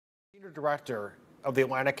Senior Director of the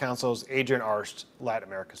Atlantic Council's Adrian Arsht Latin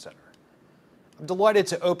America Center. I'm delighted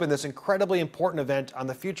to open this incredibly important event on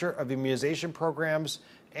the future of immunization programs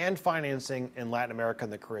and financing in Latin America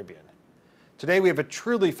and the Caribbean. Today we have a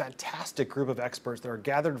truly fantastic group of experts that are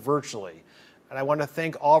gathered virtually, and I want to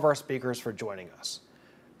thank all of our speakers for joining us.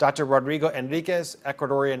 Dr. Rodrigo Enriquez,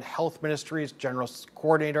 Ecuadorian Health Ministry's General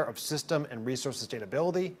Coordinator of System and Resource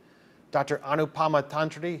Sustainability, Dr. Anupama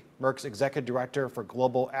Tantri, Merck's Executive Director for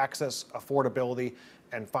Global Access, Affordability,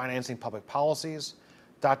 and Financing Public Policies,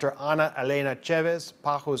 Dr. Ana Elena Chavez,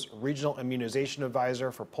 PAHO's Regional Immunization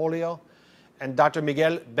Advisor for Polio, and Dr.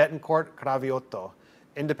 Miguel Betancourt Cravioto,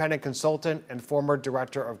 Independent Consultant and former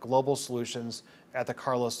Director of Global Solutions at the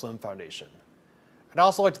Carlos Slim Foundation. I'd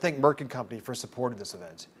also like to thank Merck & Company for supporting this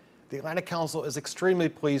event. The Atlantic Council is extremely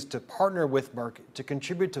pleased to partner with Merck to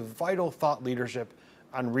contribute to vital thought leadership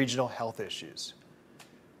on regional health issues.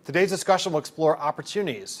 Today's discussion will explore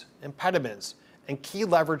opportunities, impediments, and key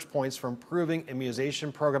leverage points for improving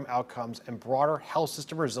immunization program outcomes and broader health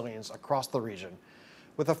system resilience across the region,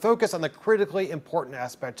 with a focus on the critically important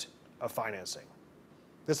aspect of financing.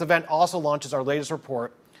 This event also launches our latest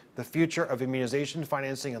report, The Future of Immunization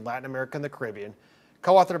Financing in Latin America and the Caribbean,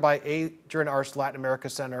 co-authored by Adrian Arsht Latin America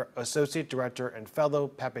Center Associate Director and Fellow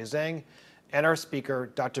Pepe Zhang, and our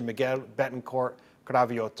speaker, Dr. Miguel Betancourt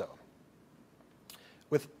Cravioto.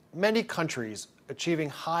 With many countries achieving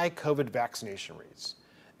high COVID vaccination rates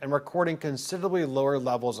and recording considerably lower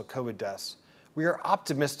levels of COVID deaths, we are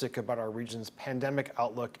optimistic about our region's pandemic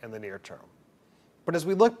outlook in the near term. But as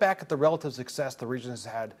we look back at the relative success the region has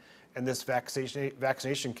had in this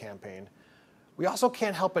vaccination campaign, we also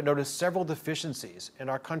can't help but notice several deficiencies in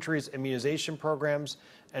our country's immunization programs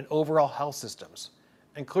and overall health systems,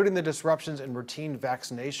 including the disruptions in routine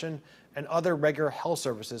vaccination and other regular health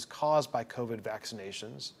services caused by COVID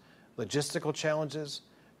vaccinations, logistical challenges,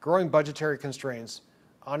 growing budgetary constraints,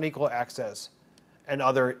 unequal access, and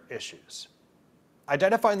other issues.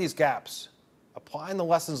 Identifying these gaps, applying the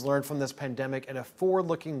lessons learned from this pandemic in a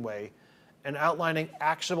forward-looking way, and outlining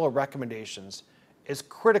actionable recommendations is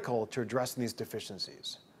critical to addressing these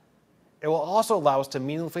deficiencies. It will also allow us to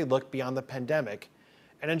meaningfully look beyond the pandemic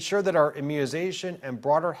and ensure that our immunization and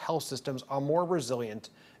broader health systems are more resilient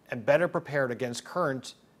and better prepared against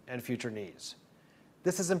current and future needs.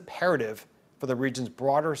 This is imperative for the region's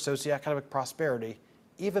broader socioeconomic prosperity,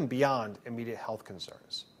 even beyond immediate health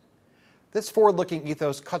concerns. This forward-looking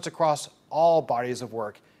ethos cuts across all bodies of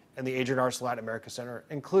work in the Adrian Arsht Latin America Center,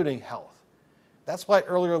 including health. That's why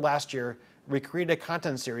earlier last year, we created a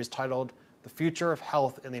content series titled The Future of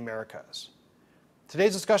Health in the Americas.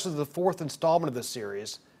 Today's discussion is the fourth installment of this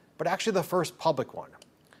series, but actually the first public one.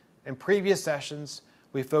 In previous sessions,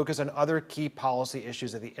 we focused on other key policy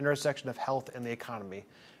issues at the intersection of health and the economy,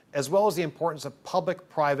 as well as the importance of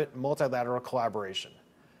public-private multilateral collaboration.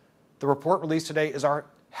 The report released today is our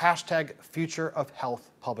 #FutureOfHealth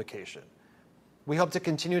publication. We hope to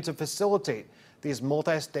continue to facilitate these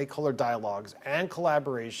multi-stakeholder dialogues and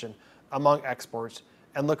collaboration among experts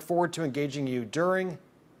and look forward to engaging you during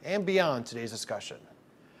and beyond today's discussion.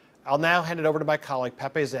 I'll now hand it over to my colleague,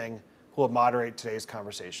 Pepe Zhang, who will moderate today's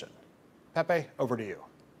conversation. Pepe, over to you.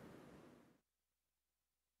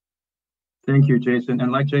 Thank you, Jason. And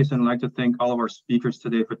like Jason, I'd like to thank all of our speakers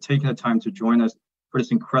today for taking the time to join us for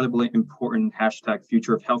this incredibly important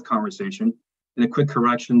 #FutureOfHealth conversation. And a quick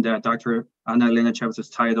correction that Dr. Ana Elena Chavez's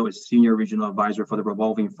title is Senior Regional Advisor for the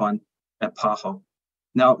Revolving Fund at PAHO.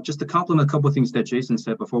 Now, just to complement a couple of things that Jason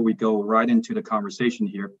said before we go right into the conversation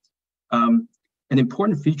here, an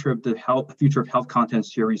important feature of the Future of Health content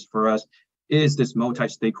series for us is this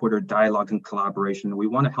multi-stakeholder dialogue and collaboration. We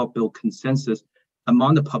want to help build consensus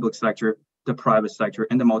among the public sector, the private sector,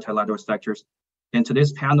 and the multilateral sectors. And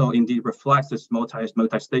today's panel indeed reflects this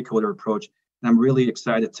multi-stakeholder approach. And I'm really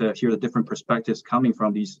excited to hear the different perspectives coming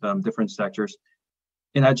from these different sectors.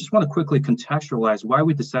 And I just want to quickly contextualize why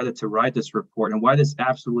we decided to write this report and why it's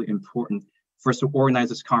absolutely important for us to organize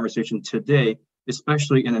this conversation today,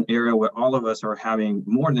 especially in an era where all of us are having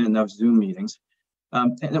more than enough Zoom meetings.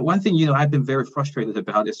 And one thing, I've been very frustrated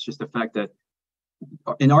about is just the fact that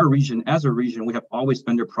in our region, as a region, we have always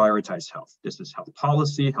under-prioritized health. This is health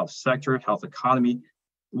policy, health sector, health economy.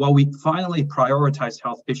 While we finally prioritize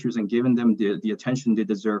health issues and given them the attention they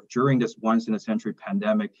deserve during this once-in-a-century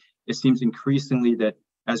pandemic, it seems increasingly that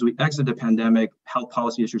as we exit the pandemic, health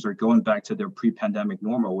policy issues are going back to their pre-pandemic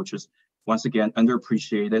normal, which is, once again,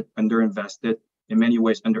 underappreciated, underinvested, in many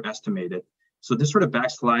ways underestimated. So this sort of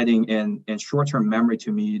backsliding in short-term memory,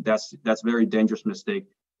 to me, that's a very dangerous mistake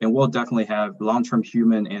and will definitely have long-term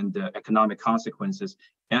human and economic consequences,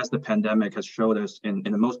 as the pandemic has showed us in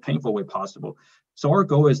the most painful way possible. So our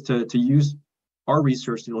goal is to use our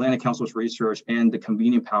research, the Atlantic Council's research, and the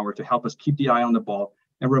convening power to help us keep the eye on the ball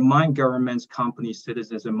and remind governments, companies,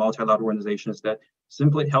 citizens, and multilateral organizations that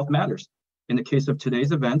simply health matters. In the case of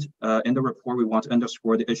today's event, in the report, we want to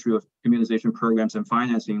underscore the issue of immunization programs and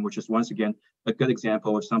financing, which is once again a good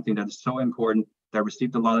example of something that is so important, that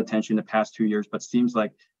received a lot of attention in the past 2 years, but seems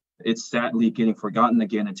like it's sadly getting forgotten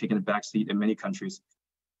again and taking a backseat in many countries.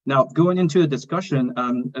 Now, going into the discussion,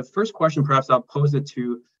 the first question, perhaps I'll pose it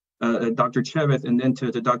to Dr. Chavez and then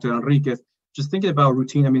to Dr. Enriquez, just thinking about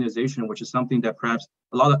routine immunization, which is something that perhaps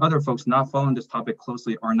a lot of other folks not following this topic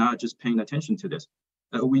closely are not just paying attention to this.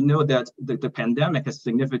 We know that the pandemic has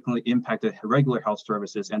significantly impacted regular health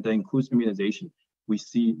services, and that includes immunization. We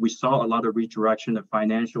saw a lot of redirection of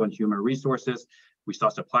financial and human resources. We saw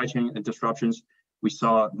supply chain disruptions. We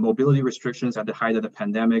saw mobility restrictions at the height of the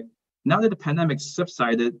pandemic. Now that the pandemic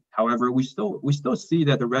subsided, however, we still see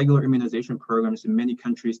that the regular immunization programs in many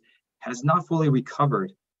countries has not fully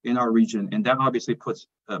recovered in our region, and that obviously puts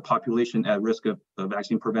a population at risk of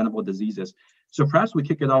vaccine preventable diseases. So perhaps we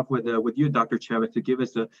kick it off with you, Dr. Chavez, to give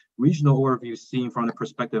us a regional overview seen from the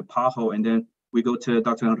perspective of PAHO, and then we go to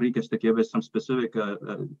Dr. Enriquez to give us some specific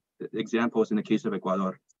examples in the case of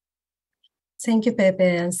Ecuador. Thank you, Pepe,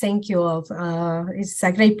 and thank you all. It's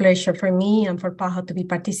a great pleasure for me and for PAHO to be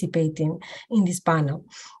participating in this panel.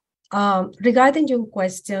 Regarding your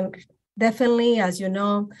question, definitely, as you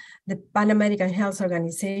know, the Pan American Health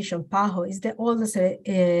Organization, PAHO, is the oldest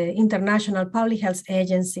international public health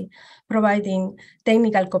agency providing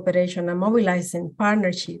technical cooperation and mobilizing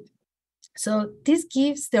partnership. So this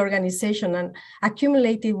gives the organization an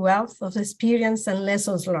accumulated wealth of experience and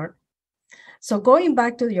lessons learned. So going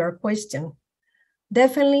back to your question,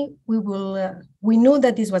 definitely we knew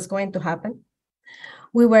that this was going to happen.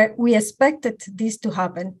 We expected this to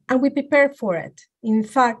happen, and we prepared for it. In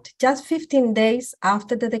fact, just 15 days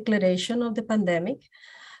after the declaration of the pandemic,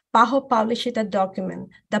 PAHO published a document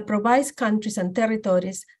that provides countries and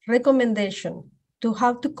territories recommendation to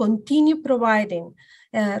how to continue providing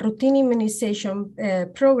a routine immunization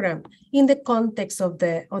program in the context of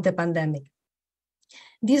the pandemic.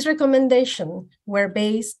 These recommendations were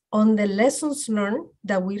based on the lessons learned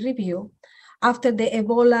that we review after the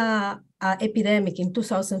Ebola epidemic in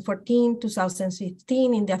 2014,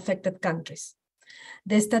 2015 in the affected countries.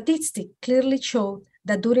 The statistics clearly showed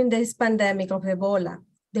that during this pandemic of Ebola,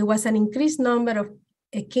 there was an increased number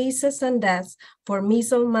of cases and deaths for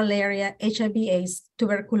measles, malaria, HIV/AIDS,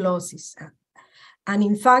 tuberculosis. And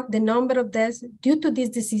in fact, the number of deaths due to these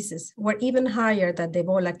diseases were even higher than the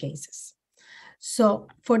Ebola cases. So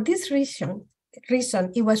for this reason,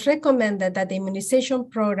 it was recommended that the immunization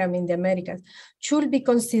program in the Americas should be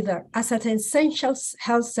considered as an essential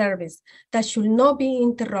health service that should not be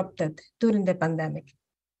interrupted during the pandemic.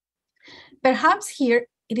 Perhaps here,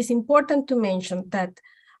 it is important to mention that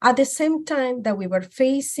at the same time that we were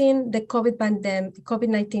facing the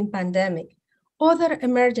COVID-19 pandemic, other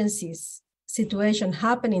emergencies situations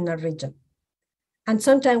happen in our region. And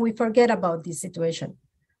sometimes we forget about this situation,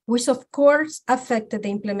 which of course affected the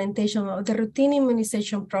implementation of the routine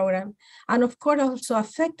immunization program, and of course also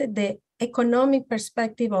affected the economic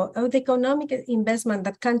perspective of the economic investment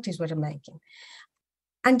that countries were making.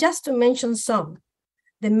 And just to mention some,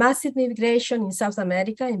 the massive migration in South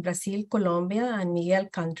America, in Brazil, Colombia, and Miguel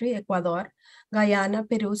country, Ecuador, Guyana,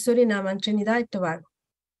 Peru, Suriname, and Trinidad and Tobago.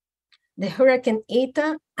 The Hurricane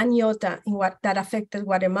Eta and Iota that affected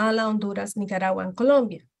Guatemala, Honduras, Nicaragua, and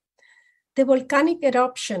Colombia. The volcanic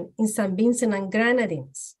eruption in St. Vincent and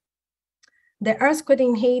Grenadines, the earthquake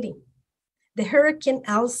in Haiti, the Hurricane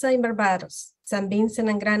Elsa in Barbados, St. Vincent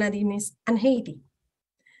and Grenadines, and Haiti,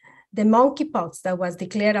 the monkeypox that was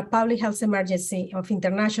declared a public health emergency of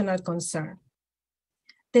international concern,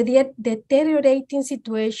 the deteriorating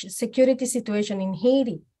security situation in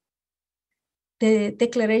Haiti, the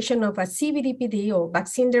declaration of a CVDPD or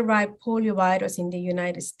vaccine-derived poliovirus in the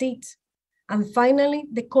United States, and finally,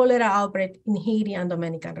 the cholera outbreak in Haiti and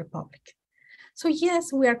Dominican Republic. So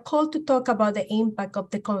yes, we are called to talk about the impact of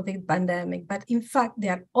the COVID pandemic, but in fact,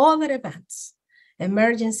 there are other events,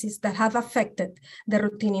 emergencies that have affected the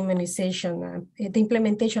routine immunization, the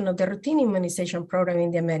implementation of the routine immunization program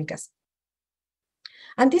in the Americas.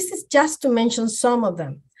 And this is just to mention some of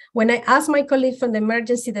them. When I asked my colleague from the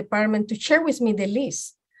emergency department to share with me the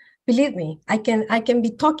list, believe me, I can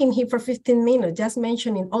be talking here for 15 minutes, just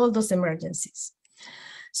mentioning all those emergencies.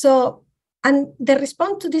 So, and the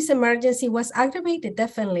response to this emergency was aggravated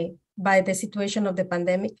definitely by the situation of the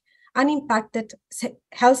pandemic, and impacted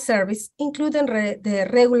health service, including the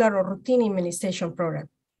regular or routine immunization program.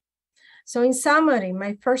 So in summary,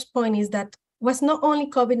 my first point is that was not only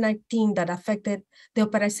COVID-19 that affected the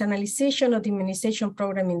operationalization of the immunization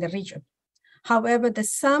program in the region. However, the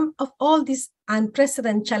sum of all these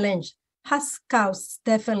unprecedented challenges has caused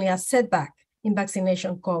definitely a setback in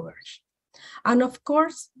vaccination coverage. And of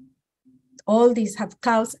course, all these have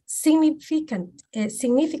caused significant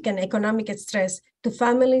economic stress to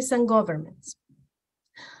families and governments.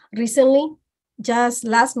 Recently, just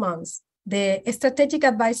last month, the Strategic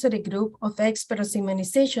Advisory Group of Experts on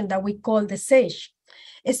Immunization that we call the SAGE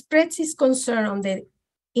expressed its concern on the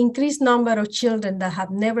increased number of children that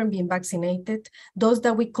have never been vaccinated, those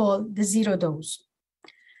that we call the zero dose.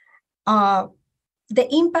 The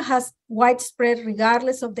impact has widespread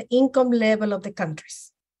regardless of the income level of the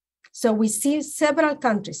countries. So we see several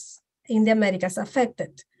countries in the Americas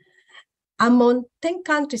affected. Among 10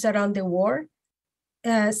 countries around the world,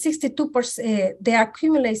 62%, they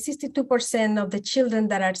accumulate 62% of the children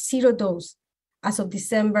that are zero dose as of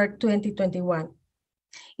December 2021.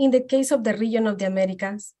 In the case of the region of the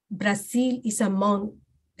Americas, Brazil is among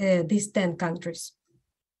these 10 countries.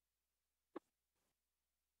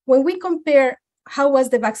 When we compare how was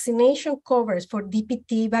the vaccination coverage for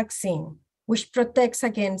DPT vaccine, which protects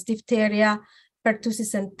against diphtheria,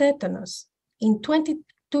 pertussis, and tetanus, in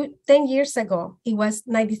 10 years ago, it was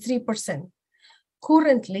 93%.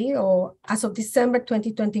 Currently, or as of December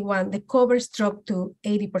 2021, the coverage dropped to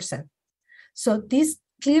 80%. So this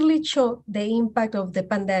clearly showed the impact of the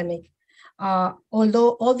pandemic, although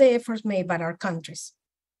all the efforts made by our countries.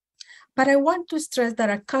 But I want to stress that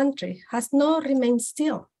our country has not remained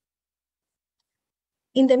still.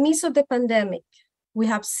 In the midst of the pandemic, we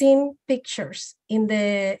have seen pictures in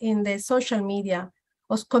the social media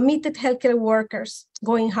of committed healthcare workers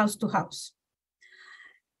going house to house.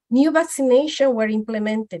 New vaccinations were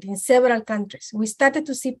implemented in several countries. We started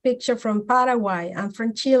to see pictures from Paraguay and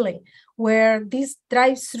from Chile, where these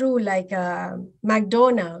drive-through, like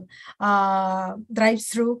McDonald's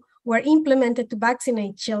drive-through, were implemented to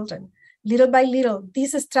vaccinate children. Little by little,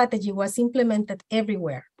 this strategy was implemented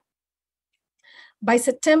everywhere. By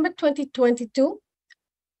September 2022,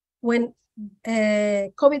 when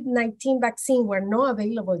COVID-19 vaccines were not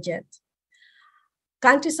available yet,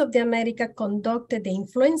 countries of the America conducted the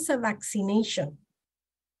influenza vaccination,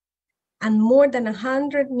 and more than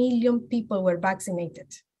 100 million people were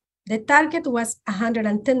vaccinated. The target was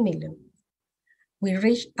 110 million. We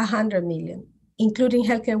reached 100 million, including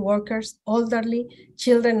healthcare workers, elderly,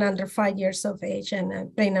 children under 5 years of age,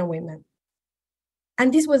 and pregnant women.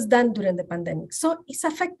 And this was done during the pandemic. So it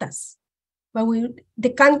affects us. But the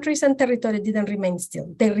countries and territories didn't remain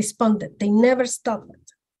still. They responded. They never stopped.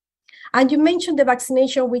 And you mentioned the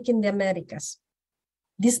vaccination week in the Americas.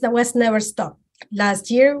 This was never stopped.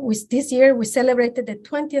 This year, we celebrated the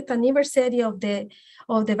 20th anniversary of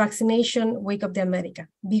the vaccination week of the America.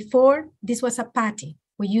 Before, this was a party.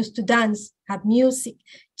 We used to dance, have music,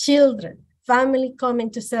 children, family coming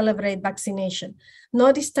to celebrate vaccination.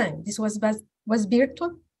 Not this time. This was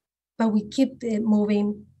virtual, but we keep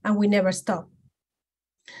moving and we never stop.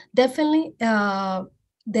 Definitely, there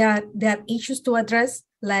are issues to address,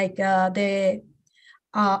 like the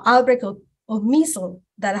outbreak of measles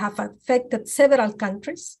that have affected several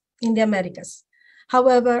countries in the Americas.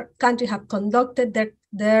 However, countries have conducted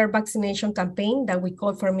their vaccination campaign that we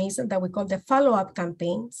call for measles, that we call the follow-up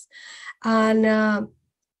campaigns. And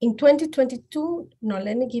in 2022, no,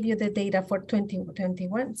 let me give you the data for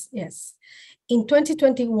 2021. Yes. In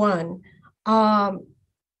 2021,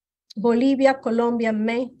 Bolivia, Colombia,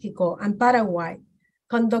 Mexico, and Paraguay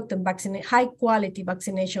conducted high-quality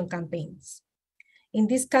vaccination campaigns. In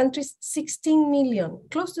these countries, 16 million,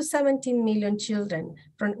 close to 17 million children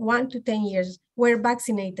from 1 to 10 years were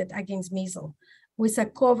vaccinated against measles, with a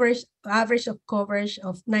average of coverage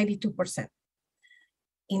of 92%.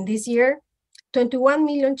 In this year, 21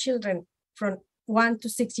 million children from 1 to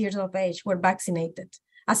 6 years of age were vaccinated.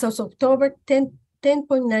 As of October,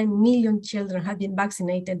 10.9 million children have been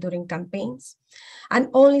vaccinated during campaigns, and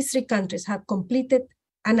only 3 countries have completed,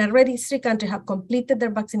 and already 3 countries have completed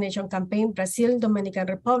their vaccination campaign: Brazil, Dominican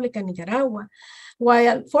Republic, and Nicaragua,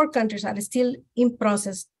 while 4 countries are still in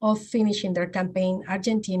process of finishing their campaign: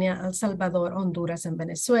 Argentina, El Salvador, Honduras, and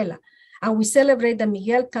Venezuela. And we celebrate that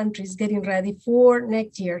Miguel country is getting ready for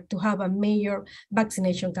next year to have a major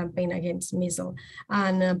vaccination campaign against measles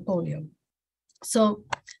and polio. So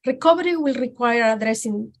recovery will require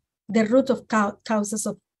addressing the root of causes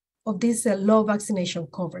of this low vaccination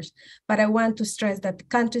coverage. But I want to stress that the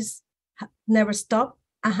countries never stop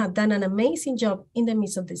and have done an amazing job in the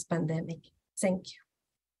midst of this pandemic. Thank you.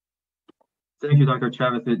 Thank you, Dr.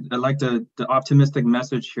 Chavez. I like the optimistic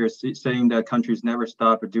message here, saying that countries never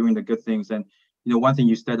stop doing the good things. And one thing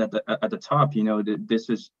you said at the top,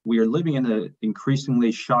 that we are living in an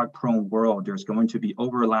increasingly shock-prone world. There's going to be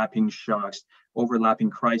overlapping shocks,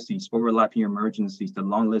 overlapping crises, overlapping emergencies, the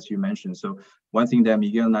long list you mentioned. So one thing that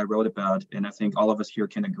Miguel and I wrote about, and I think all of us here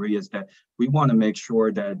can agree, is that we want to make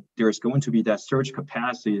sure that there's going to be that surge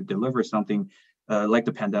capacity to deliver something like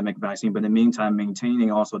the pandemic vaccine, but in the meantime,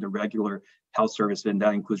 maintaining also the regular health service, and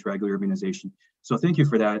that includes regular immunization. So thank you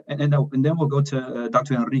for that. And then we'll go to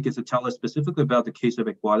Dr. Enriquez to tell us specifically about the case of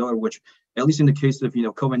Ecuador, which, at least in the case of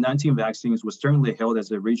COVID-19 vaccines, was certainly hailed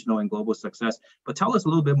as a regional and global success. But tell us a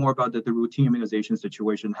little bit more about the routine immunization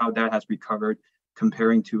situation, how that has recovered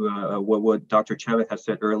comparing to what Dr. Chavez has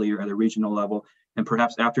said earlier at a regional level. And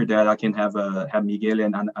perhaps after that, I can have Miguel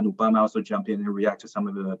and Anupama also jump in and react to some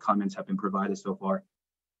of the comments have been provided so far.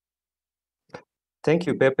 Thank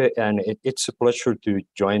you, Pepe, and it's a pleasure to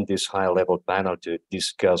join this high-level panel to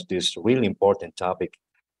discuss this really important topic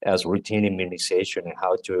as routine immunization and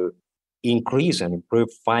how to increase and improve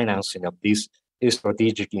financing of this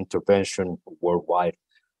strategic intervention worldwide.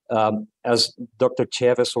 As Dr.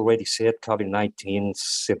 Chavez already said, COVID-19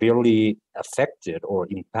 severely affected or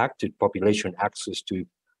impacted population access to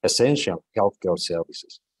essential healthcare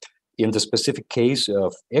services. In the specific case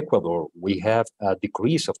of Ecuador, we have a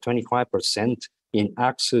decrease of 25% in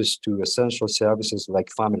access to essential services like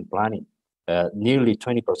family planning, nearly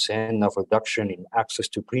 20% of reduction in access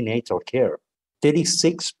to prenatal care,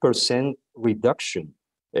 36% reduction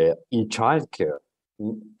in childcare,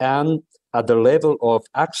 and at the level of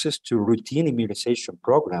access to routine immunization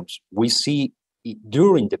programs, we see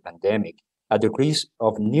during the pandemic a decrease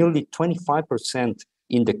of nearly 25%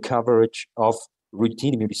 in the coverage of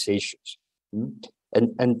routine immunizations.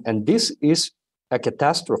 And this is a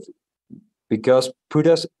catastrophe because put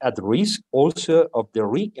us at risk also of the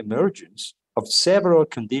re-emergence of several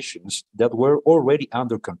conditions that were already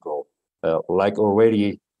under control. Like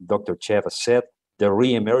already Dr. Chavez said, the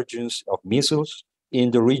re-emergence of measles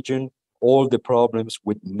in the region, all the problems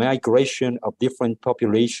with migration of different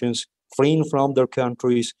populations fleeing from their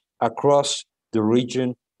countries across the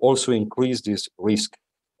region also increase this risk.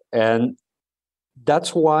 And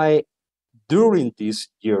that's why during these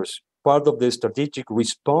years, part of the strategic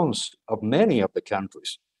response of many of the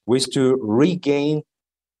countries was to regain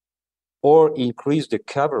or increase the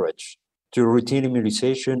coverage to routine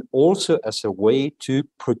immunization also as a way to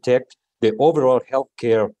protect the overall health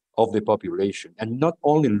care of the population and not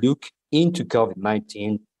only look into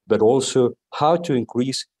COVID-19, but also how to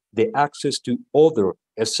increase the access to other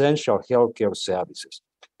essential healthcare services.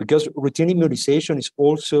 Because routine immunization is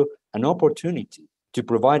also an opportunity to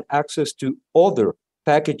provide access to other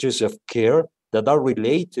packages of care that are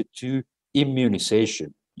related to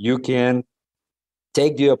immunization. You can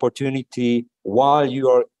take the opportunity while you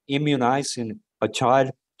are immunizing a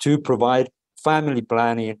child to provide family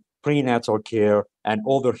planning, prenatal care, and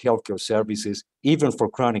other healthcare services, even for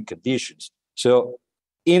chronic conditions. So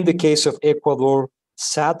in the case of Ecuador,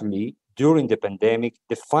 sadly, during the pandemic,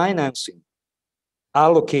 the financing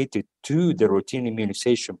allocated to the routine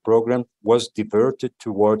immunization program was diverted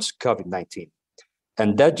towards COVID-19.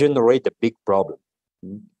 And that generated a big problem.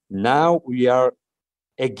 Now we are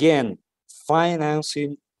again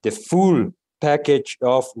financing the full package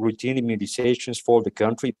of routine immunizations for the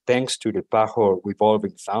country, thanks to the PAHO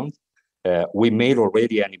revolving fund. We made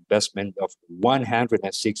already an investment of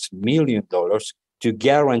 $106 million to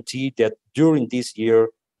guarantee that during this year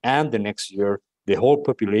and the next year, the whole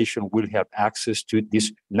population will have access to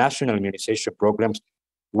these national immunization programs,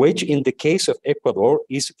 which in the case of Ecuador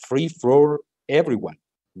is free for everyone.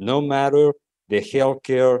 No matter the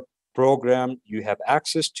healthcare program you have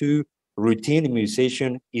access to, routine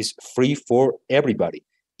immunization is free for everybody,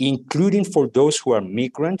 including for those who are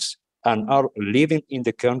migrants and are living in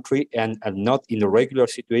the country and are not in a regular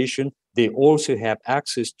situation. They also have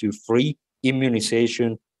access to free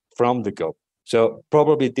immunization from the government. So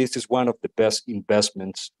probably this is one of the best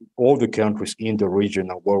investments all the countries in the region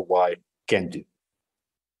and worldwide can do.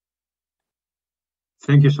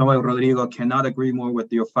 Thank you so much, Rodrigo. Cannot agree more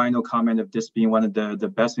with your final comment of this being one of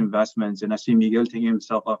the best investments. And I see Miguel taking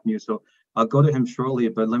himself off mute, so I'll go to him shortly,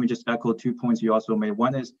 but let me just echo 2 points you also made.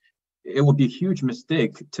 One is, it would be a huge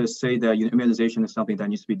mistake to say that immunization is something that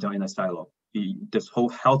needs to be done in a silo. This whole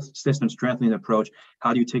health system strengthening approach,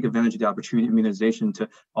 how do you take advantage of the opportunity of immunization to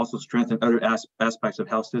also strengthen other aspects of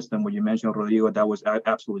health system? When you mentioned, Rodrigo, that was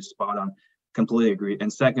absolutely spot on. Completely agree.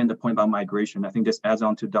 And second, the point about migration, I think this adds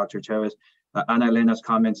on to Dr. Chavez, Ana Elena's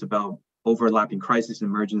comments about overlapping crisis and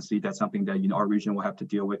emergency. That's something that our region will have to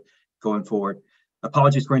deal with going forward.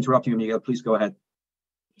 Apologies for interrupting you, Miguel. Please go ahead.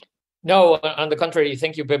 No, on the contrary,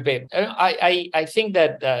 thank you, Pepe. I think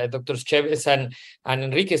that Dr. Chavez and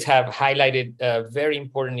Enriquez have highlighted very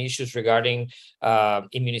important issues regarding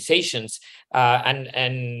immunizations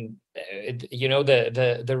and you know,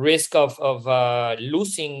 the risk of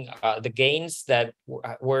losing the gains that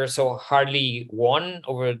were so hardly won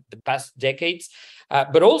over the past decades.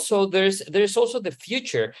 But also there's also the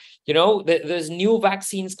future. You know, there's new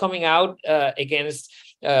vaccines coming out against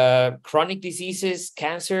chronic diseases,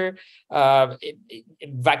 cancer,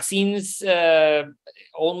 vaccines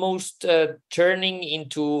almost turning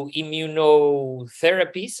into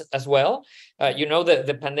immunotherapies as well. You know,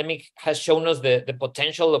 the pandemic has shown us the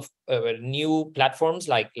potential of new platforms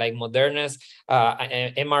like Moderna's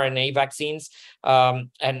mRNA vaccines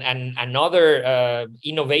and other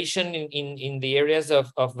innovation in the areas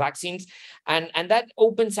of vaccines. And that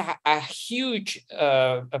opens a huge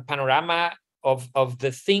panorama of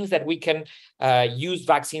the things that we can use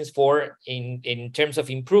vaccines for in terms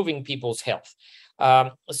of improving people's health.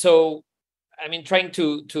 So, I mean, trying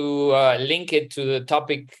to link it to the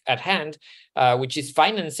topic at hand, which is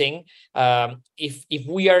financing. If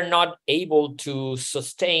we are not able to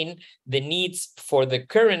sustain the needs for the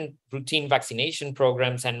current routine vaccination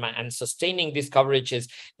programs and sustaining these coverages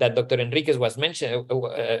that Dr. Enriquez was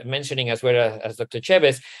mentioning, as well as Dr.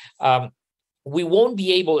 Chavez, we won't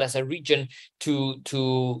be able as a region to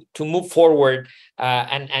move forward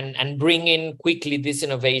and bring in quickly this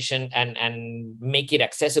innovation and make it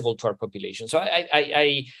accessible to our population. So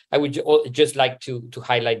I would just like to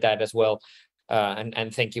highlight that as well,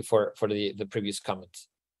 and thank you for the previous comments.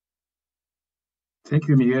 Thank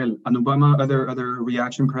you, Miguel. Anupama, other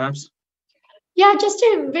reaction perhaps? Yeah, just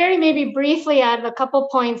to maybe briefly add a couple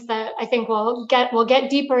points that I think we'll get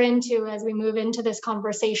deeper into as we move into this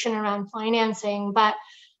conversation around financing. But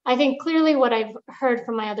I think clearly what I've heard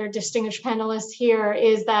from my other distinguished panelists here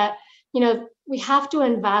is that, you know, we have to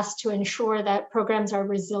invest to ensure that programs are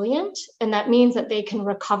resilient, and that means that they can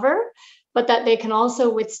recover, but that they can also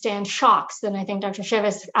withstand shocks. And I think Dr.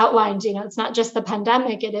 Chavez outlined, you know, it's not just the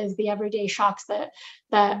pandemic, it is the everyday shocks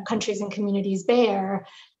that countries and communities bear.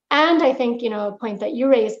 And I think, you know, a point that you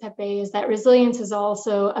raised, Pepe, is that resilience is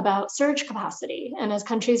also about surge capacity. And as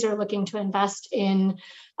countries are looking to invest in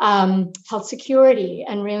health security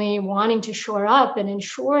and really wanting to shore up and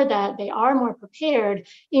ensure that they are more prepared,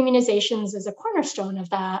 immunizations is a cornerstone of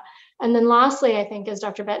that. And then lastly, I think, as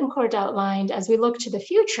Dr. Betancourt outlined, as we look to the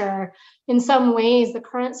future, in some ways, the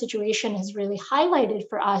current situation has really highlighted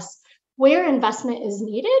for us where investment is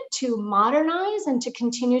needed to modernize and to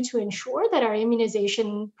continue to ensure that our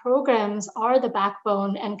immunization programs are the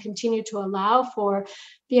backbone and continue to allow for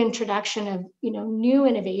the introduction of, you know, new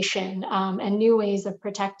innovation and new ways of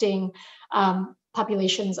protecting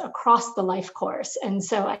populations across the life course. And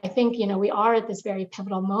so I think, you know, we are at this very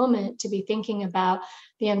pivotal moment to be thinking about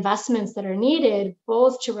the investments that are needed,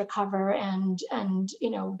 both to recover and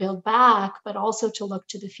you know, build back, but also to look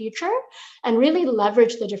to the future and really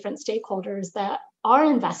leverage the different stakeholders that are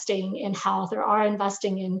investing in health or are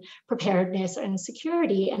investing in preparedness and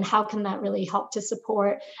security, and how can that really help to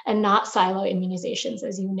support and not silo immunizations,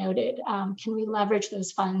 as you noted. Can we leverage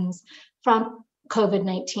those funds from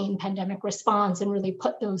COVID-19 pandemic response and really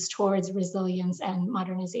put those towards resilience and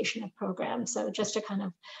modernization of programs? So just to kind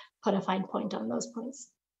of put a fine point on those points.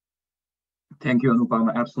 Thank you,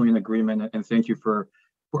 Anupama. Absolutely in agreement, and thank you for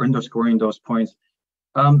underscoring those points.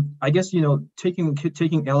 I guess, you know,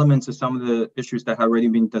 taking elements of some of the issues that have already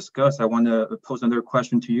been discussed, I want to pose another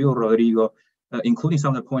question to you, Rodrigo, including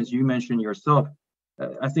some of the points you mentioned yourself.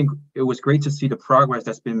 I think it was great to see the progress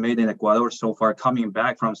that's been made in Ecuador so far, coming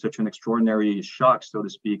back from such an extraordinary shock, so to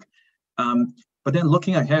speak. But then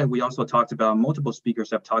looking ahead, we also talked about, multiple speakers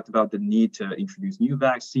have talked about the need to introduce new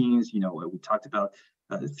vaccines. You know, we talked about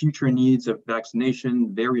the future needs of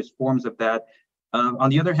vaccination, various forms of that. On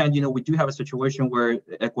the other hand, you know, we do have a situation where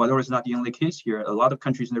Ecuador is not the only case here. A lot of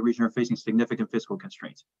countries in the region are facing significant fiscal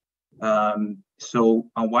constraints. So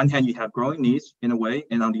on one hand, you have growing needs in a way,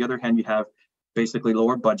 and on the other hand, you have basically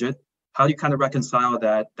lower budget. How do you kind of reconcile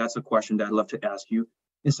that? That's a question that I'd love to ask you.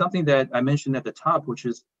 It's something that I mentioned at the top, which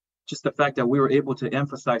is just the fact that we were able to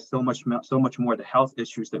emphasize so much more the health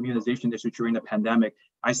issues, the immunization issues during the pandemic.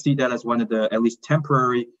 I see that as one of the at least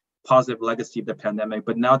temporary positive legacy of the pandemic.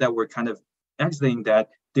 But now that we're kind of exiting that,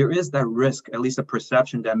 there is that risk, at least a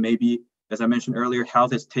perception that maybe, as I mentioned earlier,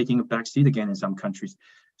 health is taking a backseat again in some countries.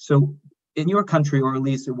 So in your country, or at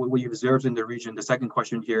least what you've observed in the region, the second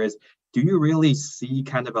question here is, do you really see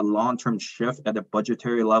kind of a long-term shift at the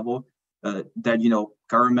budgetary level that, you know,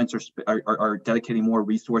 governments are dedicating more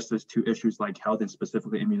resources to issues like health and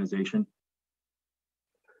specifically immunization?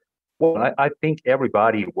 Well, I think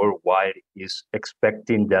everybody worldwide is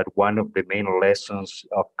expecting that one of the main lessons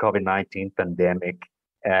of COVID-19 pandemic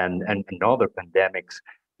and other pandemics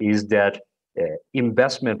is that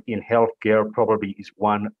investment in healthcare probably is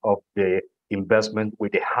one of the investment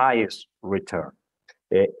with the highest return.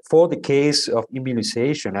 For the case of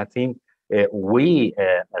immunization, I think we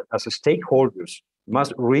as stakeholders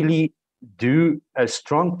must really do a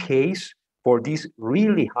strong case for this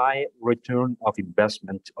really high return of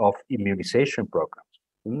investment of immunization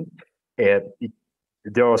programs.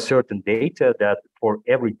 There are certain data that for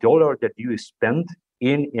every dollar that you spend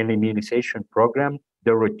in an immunization program,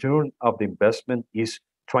 the return of the investment is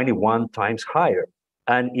 21 times higher.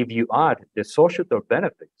 And if you add the societal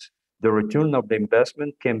benefits, the return of the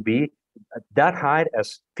investment can be that high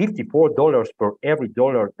as $54 per every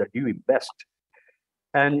dollar that you invest.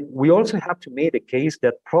 And we also have to make the case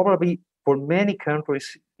that probably for many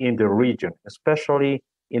countries in the region, especially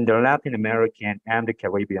in the Latin American and the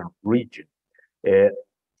Caribbean region,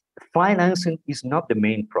 financing is not the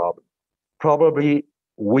main problem. Probably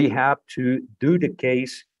we have to do the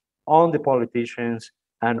case on the politicians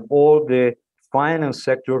and all the finance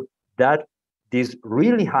sector that this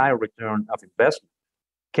really high return of investment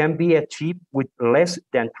can be achieved with less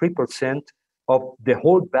than 3% of the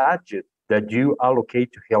whole budget that you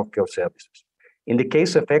allocate to healthcare services. In the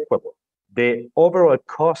case of Ecuador, the overall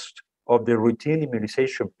cost of the routine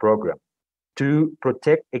immunization program to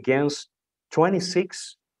protect against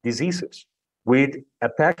 26 diseases with a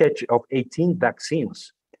package of 18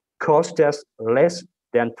 vaccines cost us less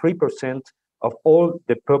than 3% of all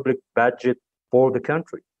the public budget for the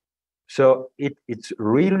country. So it's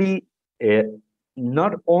really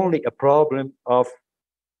not only a problem of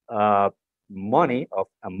money, of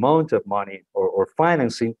amount of money or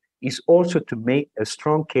financing, is also to make a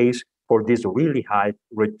strong case for this really high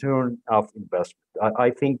return of investment. I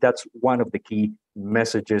think that's one of the key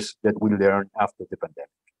messages that we learned after the pandemic.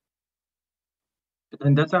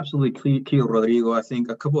 And that's absolutely key, Rodrigo. I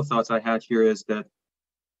think a couple of thoughts I had here is that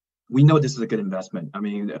we know this is a good investment. I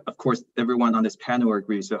mean, of course, everyone on this panel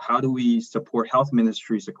agrees. So how do we support health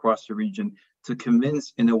ministries across the region to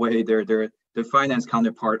convince, in a way, their finance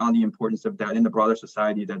counterpart on the importance of that in the broader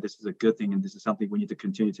society, that this is a good thing and this is something we need to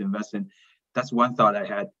continue to invest in? That's one thought I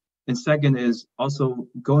had. And second is also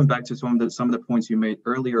going back to some of the points you made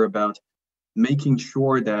earlier about making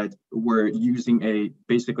sure that we're using a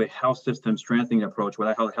basically health system strengthening approach, what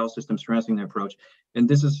I call a health system strengthening approach. And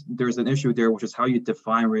there's an issue there, which is how you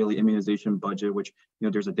define really immunization budget, which,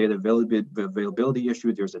 there's a data availability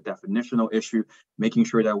issue, there's a definitional issue, making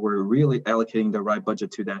sure that we're really allocating the right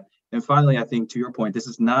budget to that. And finally, I think to your point, this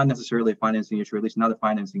is not necessarily a financing issue, at least not a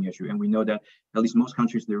financing issue. And we know that at least most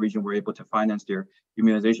countries in the region were able to finance their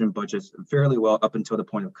immunization budgets fairly well up until the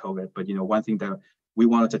point of COVID. But, one thing that we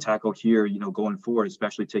wanted to tackle here, going forward,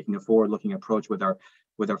 especially taking a forward-looking approach with our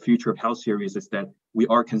Future of Health series, is that we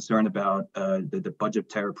are concerned about the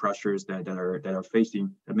budgetary pressures that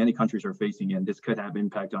many countries are facing, and this could have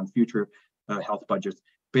impact on future health budgets.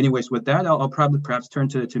 But anyways, with that, I'll probably perhaps turn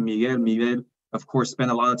to Miguel. Miguel, of course,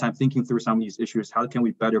 spent a lot of time thinking through some of these issues. How can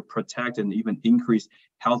we better protect and even increase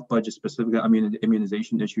health budgets, specifically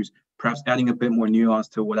immunization issues? Perhaps adding a bit more nuance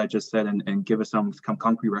to what I just said, and give us some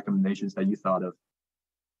concrete recommendations that you thought of.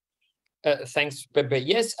 Thanks, Pepe.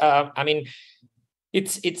 Yes, I mean,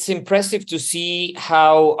 it's impressive to see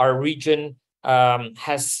how our region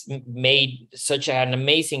has made such an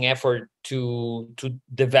amazing effort to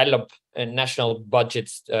develop national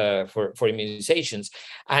budgets for immunizations,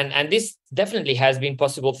 and this definitely has been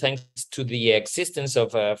possible thanks to the existence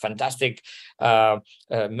of a fantastic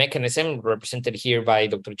mechanism represented here by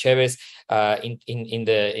Dr. Chavez in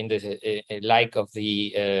the like of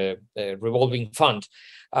the revolving fund.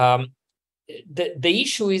 The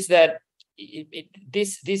issue is that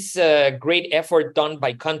this great effort done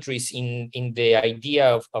by countries in the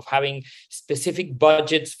idea of having specific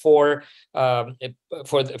budgets for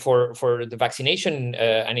the vaccination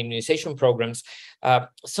and immunization programs,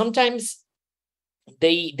 sometimes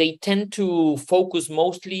they tend to focus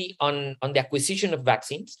mostly on the acquisition of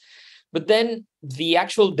vaccines. But then the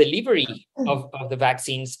actual delivery of the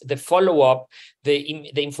vaccines, the follow-up,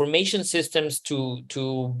 the information systems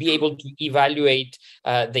to be able to evaluate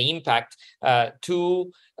the impact,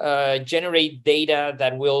 to generate data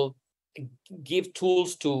that will give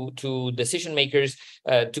tools to decision makers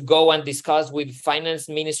to go and discuss with finance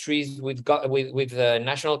ministries, with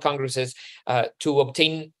national congresses, to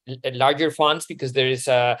obtain larger funds, because there is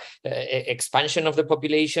expansion of the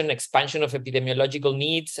population, expansion of epidemiological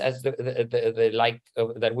needs, as the like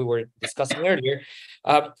that we were discussing earlier.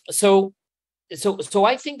 So so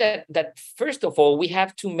I think that first of all, we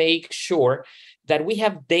have to make sure that we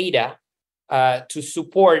have data to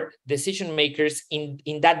support decision makers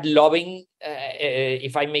in that lobbying,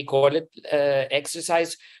 if I may call it,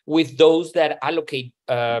 exercise with those that allocate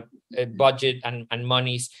budget and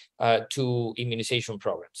monies to immunization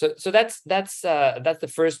programs. So that's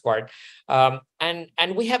the first part,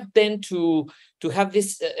 and we have then to have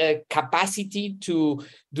this capacity to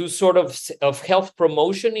do sort of health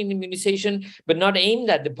promotion in immunization, but not aimed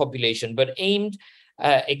at the population, but aimed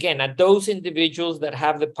again, at those individuals that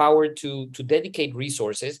have the power to dedicate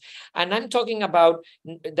resources. And I'm talking about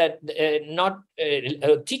that, not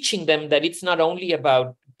teaching them that it's not only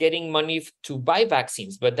about getting money to buy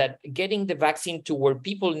vaccines, but that getting the vaccine to where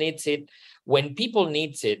people needs it, when people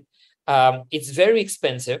needs it. It's very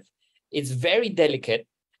expensive, it's very delicate,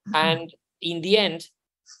 and in the end,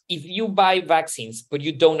 if you buy vaccines, but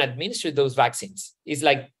you don't administer those vaccines, it's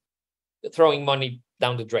like throwing money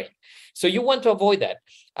down the drain. So you want to avoid that.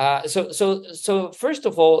 So first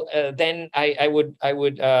of all, then I would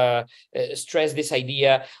stress this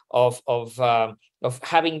idea of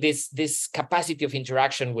having this capacity of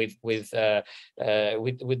interaction with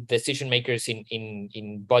decision makers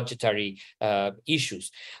in budgetary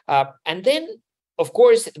issues, and then, of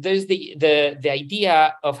course, there's the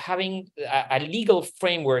idea of having a legal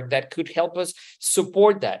framework that could help us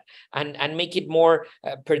support that and make it more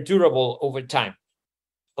perdurable over time.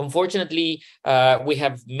 Unfortunately, we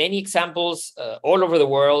have many examples all over the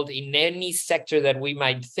world in any sector that we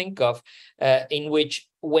might think of, in which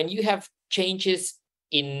when you have changes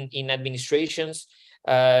in administrations,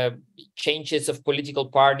 changes of political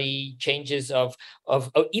party, changes of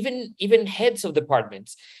even heads of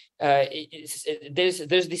departments, there's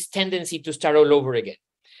this tendency to start all over again.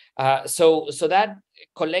 So that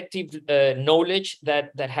collective knowledge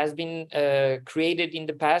that has been created in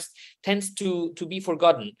the past tends to be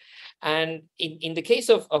forgotten. And in the case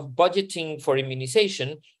of budgeting for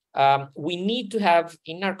immunization, we need to have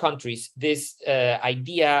in our countries this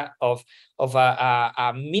idea of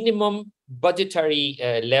a minimum budgetary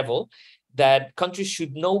level that countries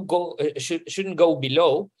shouldn't go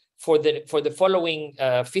below for the following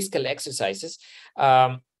fiscal exercises,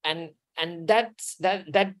 and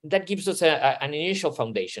that gives us an initial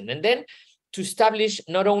foundation. And then to establish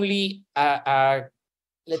not only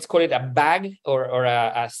let's call it a bag or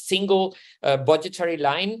a single budgetary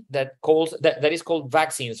line that is called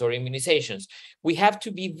vaccines or immunizations. We have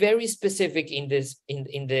to be very specific in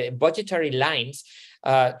the budgetary lines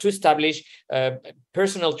to establish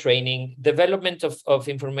personal training, development of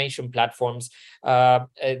information platforms, the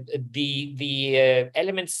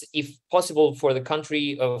elements, if possible, for the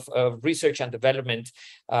country of research and development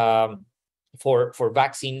for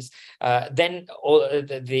vaccines, then all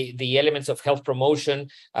the elements of health promotion,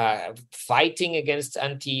 fighting against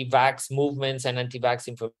anti-vax movements and anti-vax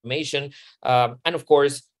information, and of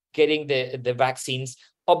course, getting the vaccines,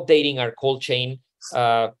 updating our cold chain,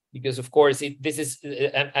 because of course there's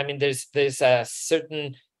a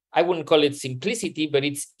certain, I wouldn't call it simplicity, but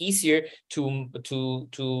it's easier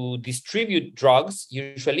to distribute drugs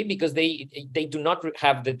usually because they do not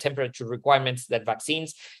have the temperature requirements that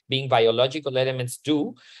vaccines, being biological elements,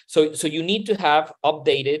 do. So you need to have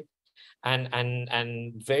updated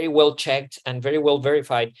and very well checked and very well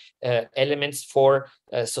verified elements for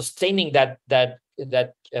sustaining that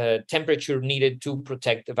temperature needed to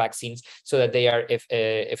protect the vaccines so that they are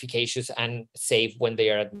efficacious and safe when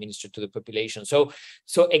they are administered to the population. So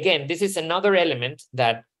again, this is another element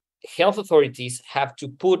that health authorities have to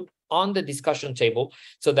put on the discussion table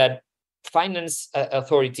so that finance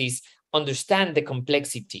authorities understand the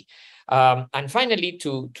complexity. And finally,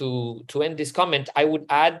 to end this comment, I would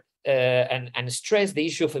add and stress the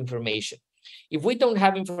issue of information. If we don't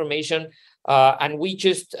have information and we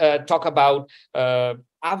just talk about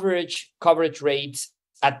average coverage rates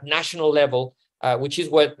at national level, which is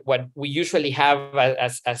what we usually have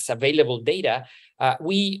as available data,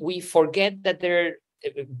 we forget that there are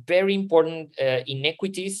very important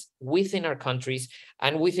inequities within our countries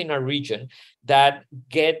and within our region that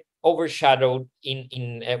get overshadowed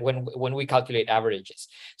when we calculate averages.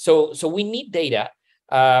 So we need data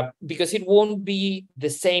because it won't be the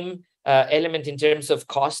same element in terms of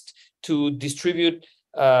cost to distribute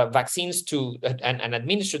vaccines to and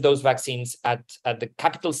administer those vaccines at the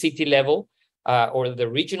capital city level or the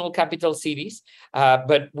regional capital cities,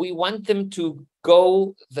 but we want them to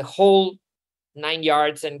go the whole 9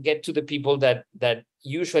 yards and get to the people that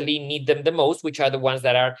usually need them the most, which are the ones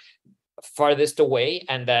that are farthest away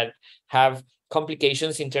and that have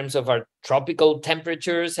complications in terms of our tropical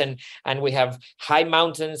temperatures, and we have high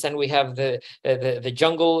mountains, and we have the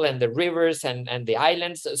jungle and the rivers and the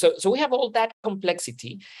islands. So we have all that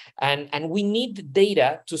complexity, and we need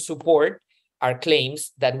data to support our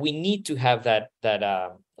claims that we need to have that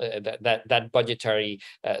budgetary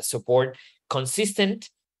support consistent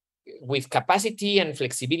with capacity and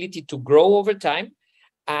flexibility to grow over time,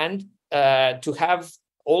 and to have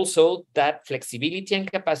also that flexibility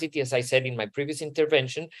and capacity, as I said in my previous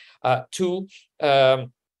intervention, to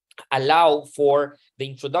allow for the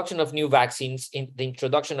introduction of new vaccines, in the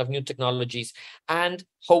introduction of new technologies, and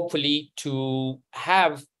hopefully to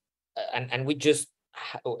have, and we just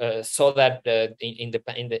saw that in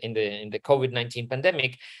the COVID-19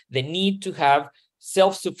 pandemic, the need to have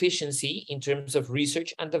self-sufficiency in terms of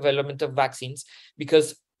research and development of vaccines,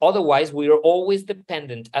 because otherwise we are always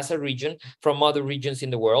dependent as a region from other regions in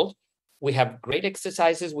the world. We have great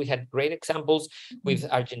exercises. We had great examples with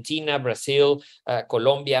Argentina, Brazil,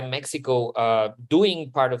 Colombia, Mexico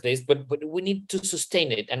doing part of this, but we need to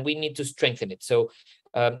sustain it and we need to strengthen it. So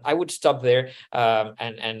I would stop there,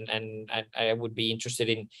 and I would be interested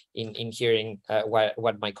in hearing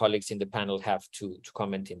what my colleagues in the panel have to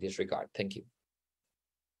comment in this regard. Thank you.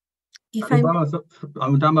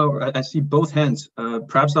 Anubama, I see both hands.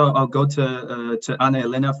 Perhaps I'll go to Ana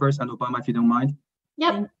Elena first, Anubama, if you don't mind.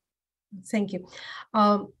 Yep. Thank you.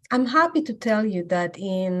 I'm happy to tell you that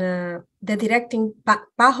in the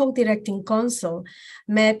PAHO Directing Council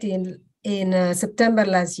met in September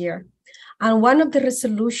last year, and one of the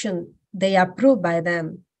resolutions they approved by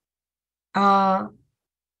them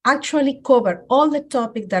actually covered all the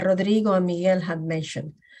topics that Rodrigo and Miguel had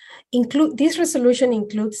mentioned. This resolution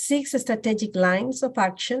includes 6 strategic lines of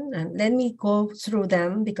action, and let me go through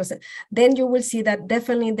them, because then you will see that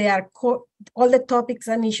definitely they are all the topics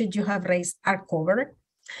and issues you have raised are covered.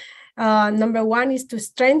 Number 1 is to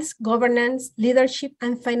strengthen governance, leadership,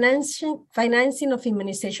 and financing of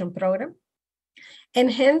immunization program.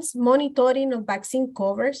 Enhance monitoring of vaccine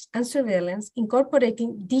covers and surveillance,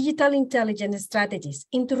 incorporating digital intelligence strategies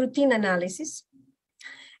into routine analysis.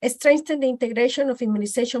 Strengthen the integration of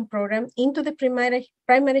immunization program into the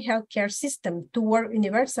primary healthcare system toward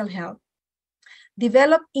universal health.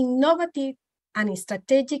 Develop innovative and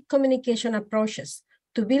strategic communication approaches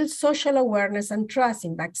to build social awareness and trust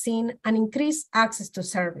in vaccine and increase access to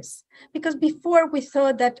service. Because before we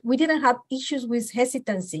thought that we didn't have issues with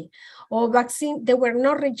hesitancy or vaccine, there were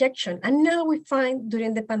no rejection. And now we find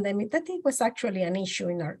during the pandemic that it was actually an issue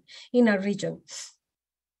in our region.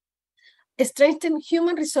 Strengthen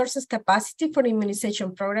human resources capacity for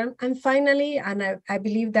immunization program. And finally, and I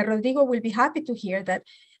believe that Rodrigo will be happy to hear that,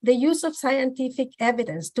 the use of scientific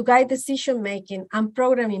evidence to guide decision-making and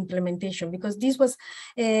program implementation, because this was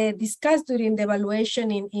discussed during the evaluation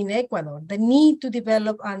in Ecuador, the need to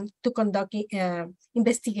develop and to conduct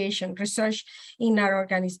investigation, research in our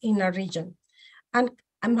region. And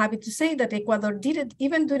I'm happy to say that Ecuador did it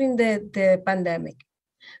even during the pandemic.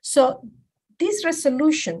 So this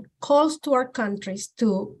resolution calls to our countries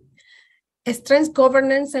to strengthen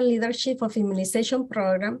governance and leadership of immunization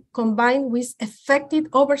program, combined with effective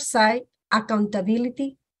oversight,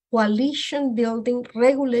 accountability, coalition building,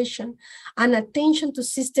 regulation, and attention to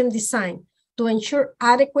system design to ensure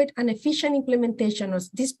adequate and efficient implementation of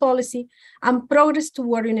this policy and progress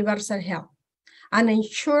toward universal health, and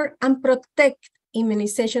ensure and protect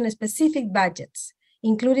immunization-specific budgets,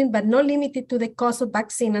 including but not limited to the cost of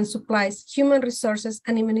vaccine and supplies, human resources,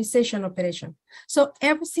 and immunization operation. So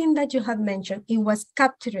everything that you have mentioned, it was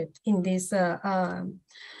captured in this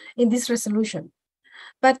resolution.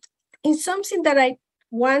 But in something that I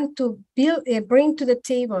want to bring to the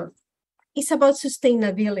table is about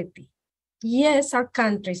sustainability. Yes, our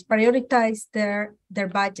countries prioritize their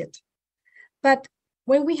budget, but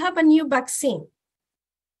when we have a new vaccine,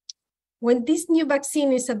 when this new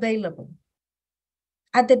vaccine is available,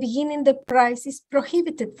 at the beginning, the price is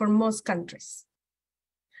prohibited for most countries.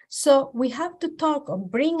 So we have to talk or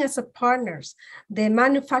bring as a partners the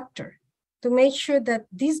manufacturer to make sure that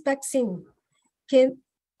this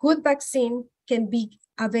good vaccine can be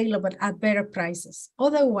available at better prices.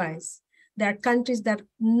 Otherwise, there are countries that are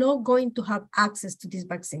not going to have access to this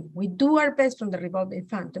vaccine. We do our best from the revolving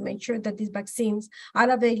fund to make sure that these vaccines are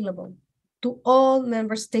available to all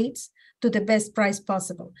member states to the best price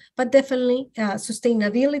possible. But definitely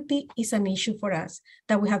sustainability is an issue for us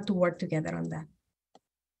that we have to work together on that.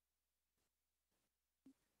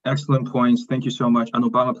 Excellent points. Thank you so much.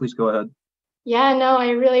 Anubama, please go ahead. Yeah, no,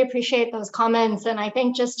 I really appreciate those comments. And I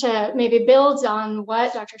think just to maybe build on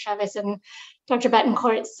what Dr. Chavez and Dr.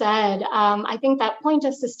 Betancourt said, I think that point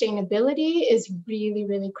of sustainability is really,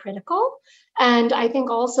 really critical. And I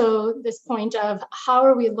think also this point of how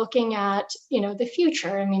are we looking at, the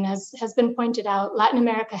future? I mean, as has been pointed out, Latin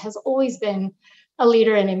America has always been a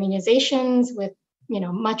leader in immunizations with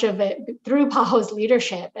much of it through PAHO's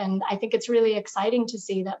leadership. And I think it's really exciting to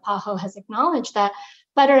see that PAHO has acknowledged that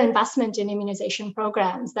better investment in immunization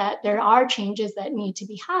programs, that there are changes that need to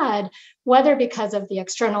be had, whether because of the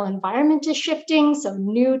external environment is shifting, so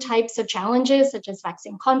new types of challenges such as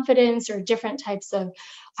vaccine confidence or different types of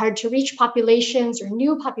hard to reach populations or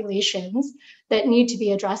new populations that need to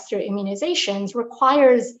be addressed through immunizations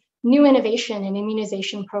requires new innovation in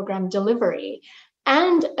immunization program delivery,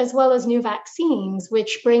 and as well as new vaccines,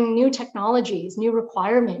 which bring new technologies, new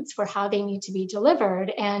requirements for how they need to be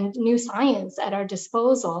delivered, and new science at our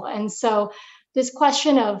disposal. And so this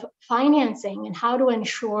question of financing and how to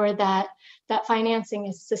ensure that that financing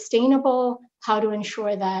is sustainable, how to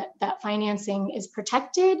ensure that that financing is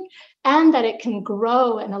protected, and that it can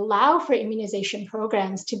grow and allow for immunization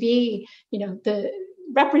programs to be,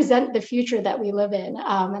 represent the future that we live in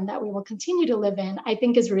and that we will continue to live in, I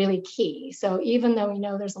think is really key. So even though we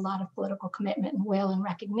know there's a lot of political commitment and will and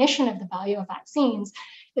recognition of the value of vaccines,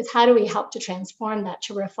 it's how do we help to transform that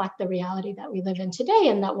to reflect the reality that we live in today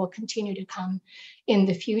and that will continue to come in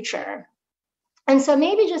the future. And so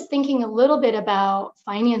maybe just thinking a little bit about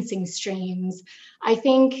financing streams, I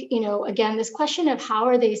think, again, this question of how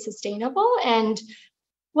are they sustainable and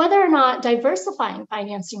whether or not diversifying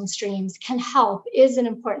financing streams can help is an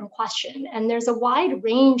important question. And there's a wide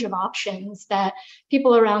range of options that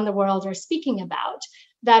people around the world are speaking about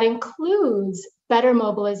that includes better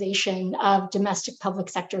mobilization of domestic public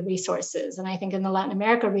sector resources. And I think in the Latin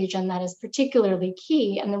America region, that is particularly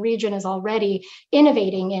key. And the region is already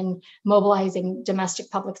innovating in mobilizing domestic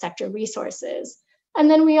public sector resources. And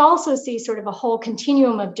then we also see sort of a whole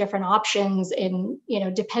continuum of different options in,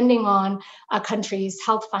 depending on a country's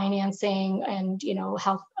health financing and,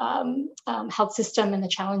 health system and the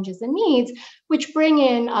challenges and needs, which bring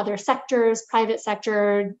in other sectors, private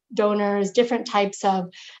sector donors, different types of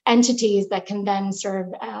entities that can then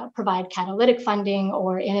provide catalytic funding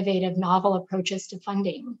or innovative novel approaches to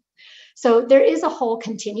funding. So there is a whole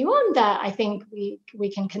continuum that I think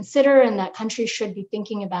we can consider and that countries should be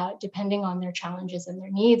thinking about depending on their challenges and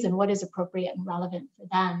their needs and what is appropriate and relevant for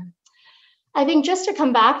them. I think just to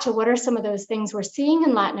come back to what are some of those things we're seeing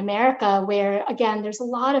in Latin America, where again, there's a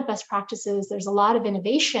lot of best practices, there's a lot of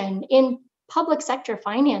innovation in public sector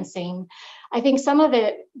financing. I think some of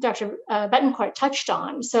it Dr. Betancourt touched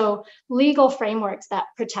on. So legal frameworks that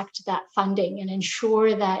protect that funding and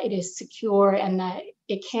ensure that it is secure and that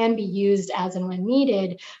it can be used as and when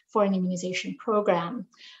needed for an immunization program.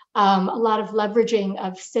 A lot of leveraging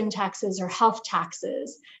of sin taxes or health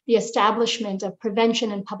taxes, the establishment of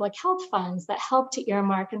prevention and public health funds that help to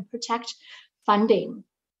earmark and protect funding,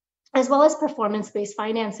 as well as performance-based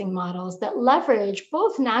financing models that leverage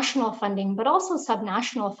both national funding, but also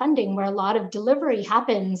subnational funding, where a lot of delivery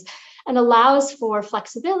happens and allows for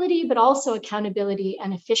flexibility, but also accountability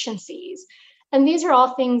and efficiencies. And these are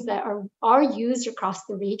all things that are used across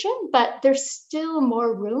the region, but there's still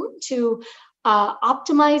more room to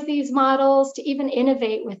optimize these models, to even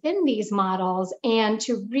innovate within these models, and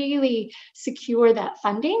to really secure that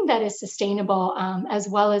funding that is sustainable as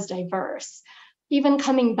well as diverse. Even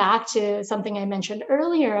coming back to something I mentioned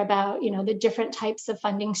earlier about, the different types of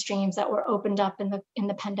funding streams that were opened up in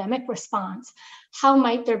the pandemic response, how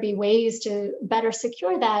might there be ways to better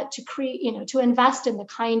secure that, to create, to invest in the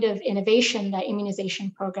kind of innovation that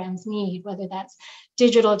immunization programs need, whether that's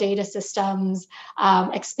digital data systems,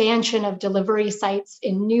 expansion of delivery sites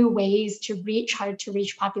in new ways to reach hard to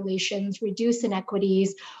reach populations, reduce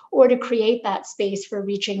inequities, or to create that space for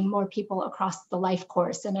reaching more people across the life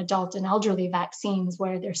course in adult and elderly vaccines,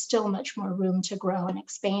 where there's still much more room to grow and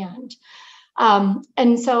expand.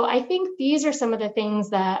 And so I think these are some of the things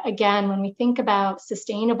that, again, when we think about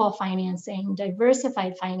sustainable financing,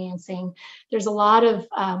 diversified financing, there's a lot of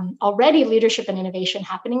already leadership and innovation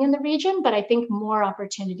happening in the region, but I think more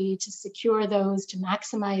opportunity to secure those, to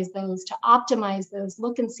maximize those, to optimize those,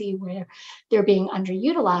 look and see where they're being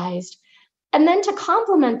underutilized. And then to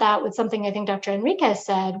complement that with something I think Dr. Enriquez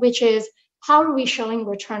said, which is how are we showing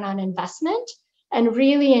return on investment and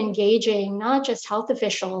really engaging not just health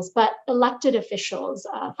officials, but elected officials,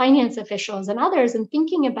 finance officials, and others, and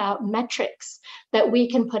thinking about metrics that we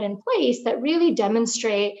can put in place that really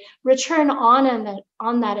demonstrate return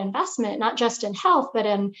on that investment, not just in health, but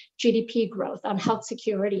in GDP growth, on health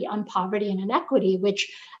security, on poverty and inequity,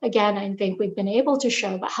 which again, I think we've been able to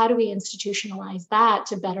show, but how do we institutionalize that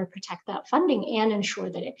to better protect that funding and ensure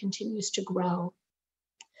that it continues to grow?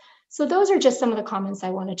 So those are just some of the comments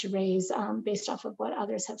I wanted to raise based off of what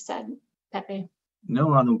others have said. Pepe. No,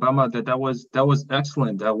 Anupama, that was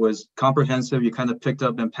excellent. That was comprehensive. You kind of picked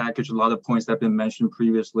up and packaged a lot of points that have been mentioned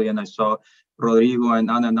previously, and I saw Rodrigo and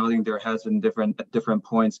Ana nodding their heads in different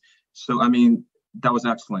points. So I mean, that was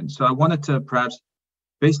excellent. So I wanted to perhaps,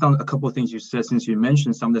 based on a couple of things you said, since you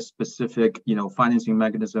mentioned some of the specific, financing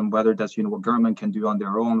mechanism, whether that's what government can do on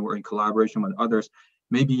their own or in collaboration with others,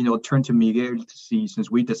 maybe turn to Miguel to see,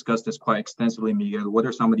 since we discussed this quite extensively, Miguel, what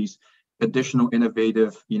are some of these additional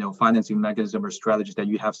innovative, financing mechanism or strategies that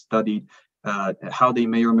you have studied, how they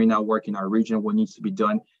may or may not work in our region, what needs to be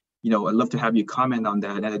done. I'd love to have you comment on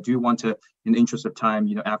that. And I do want to, in the interest of time,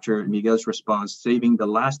 after Miguel's response, saving the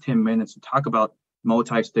last 10 minutes to talk about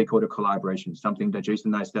multi-stakeholder collaboration, something that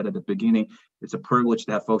Jason and I said at the beginning. It's a privilege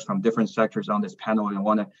to have folks from different sectors on this panel, and I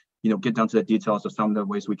want to, get down to the details of some of the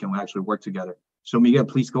ways we can actually work together. So Miguel,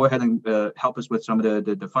 please go ahead and help us with some of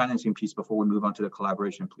the financing piece before we move on to the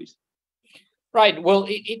collaboration, please. Right. Well,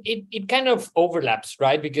 it kind of overlaps,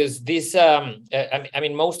 right? Because this, I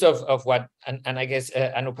mean, most of what, and I guess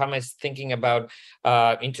Anupama is thinking about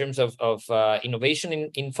in terms of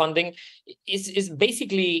innovation in funding is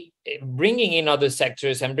basically bringing in other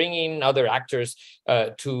sectors and bringing in other actors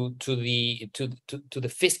to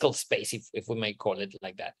the fiscal space, if we may call it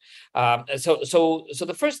like that. So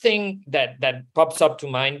the first thing that pops up to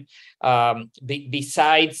mind,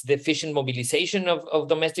 besides the efficient mobilization of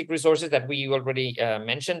domestic resources that we already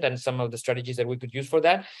mentioned, and some of the strategies that we could use for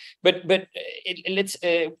that, but the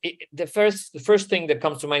first thing that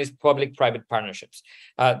comes to mind is public-private partnerships.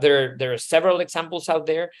 There are several examples out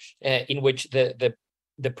there in which the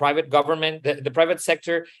private government, the private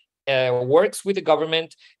sector works with the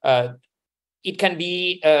government. It can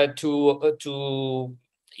be to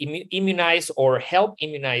immunize or help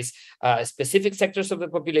immunize specific sectors of the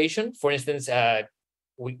population. For instance,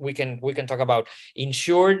 we can talk about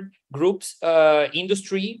insured groups,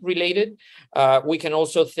 industry related. We can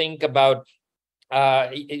also think about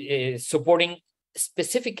supporting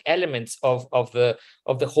specific elements of the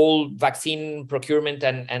whole vaccine procurement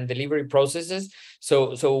and delivery processes.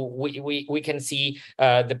 So we can see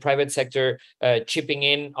the private sector chipping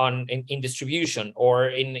in in distribution, or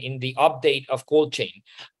in the update of cold chain,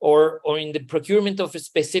 or in the procurement of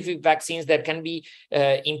specific vaccines that can be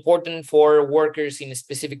important for workers in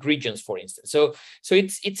specific regions, for instance. So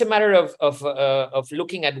it's a matter of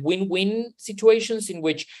looking at win-win situations in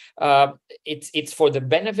which it's for the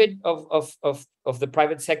benefit of the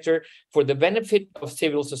private sector, for the benefit of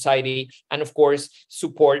civil society, and of course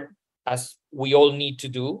support, as we all need to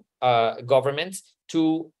do, governments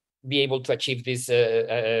to be able to achieve this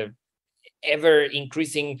ever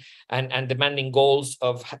increasing and demanding goals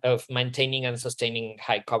of maintaining and sustaining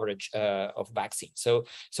high coverage of vaccines.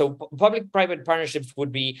 So public-private partnerships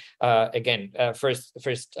would be again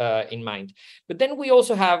first in mind. But then we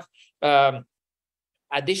also have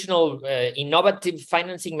additional innovative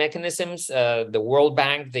financing mechanisms, the World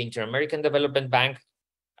Bank, the Inter-American Development Bank,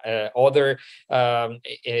 other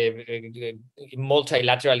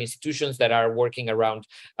multilateral institutions that are working around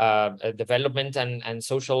development and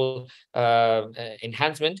social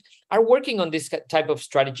enhancement are working on this type of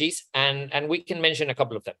strategies, and we can mention a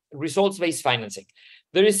couple of them. Results-based financing.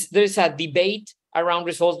 There is a debate around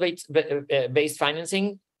results-based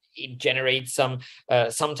financing. It generates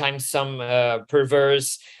sometimes some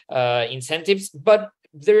perverse incentives, but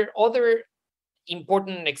there are other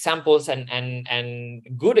important examples and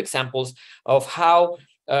good examples of how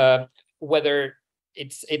whether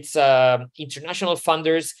it's international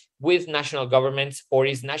funders with national governments, or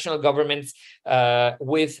is national governments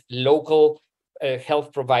with local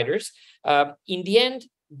health providers. In the end,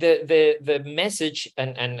 the message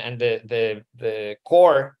and the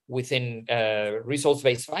core within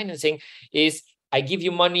results-based financing is: I give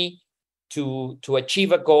you money to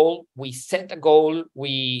achieve a goal. We set a goal.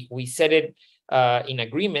 We set it in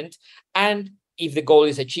agreement, and if the goal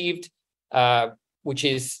is achieved, which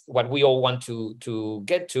is what we all want to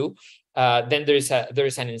get to, then there is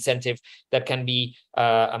an incentive that can be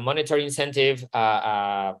a monetary incentive,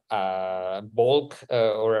 a bulk,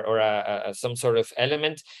 or some sort of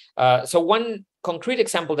element. So one concrete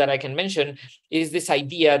example that I can mention is this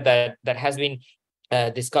idea that has been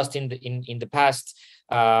discussed in the past,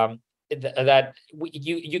 that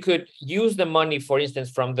you could use the money, for instance,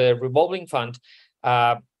 from the revolving fund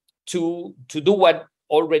to do what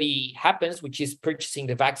already happens, which is purchasing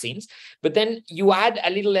the vaccines. But then you add a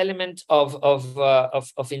little element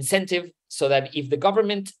of incentive, so that if the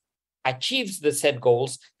government achieves the set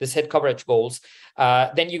goals, the set coverage goals,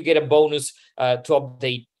 then you get a bonus to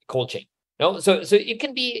update cold chain. No, so it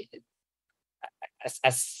can be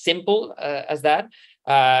as simple as that.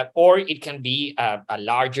 Or it can be a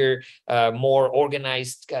larger, more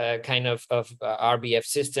organized kind of RBF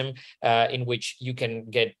system in which you can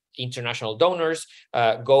get international donors,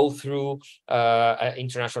 go through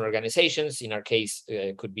international organizations. In our case,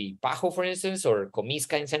 it could be PAHO, for instance, or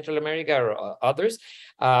Comisca in Central America, or others,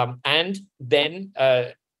 and then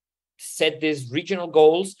set these regional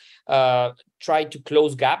goals, try to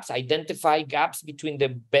close gaps, identify gaps between the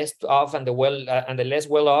best off and the less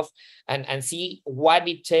well off, and see what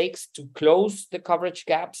it takes to close the coverage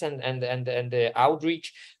gaps and the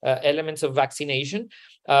outreach elements of vaccination,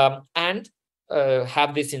 and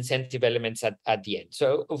have these incentive elements at the end.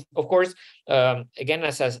 So of course, again,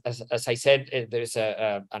 as I said, there's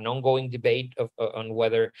an ongoing debate on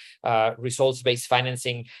whether results-based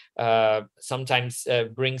financing sometimes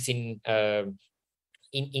brings in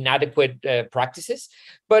inadequate practices,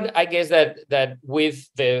 but I guess that with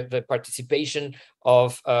the participation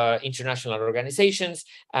of international organizations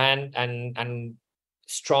and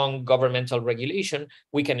strong governmental regulation,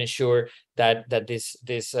 we can ensure that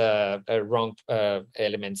this wrong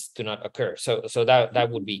elements do not occur. So that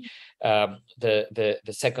would be the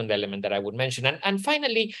second element that I would mention. And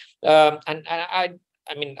finally,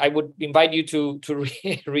 I mean, I would invite you to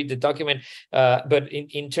read the document, but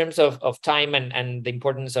in terms of time and the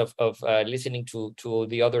importance of listening to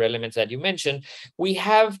the other elements that you mentioned, we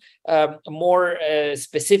have more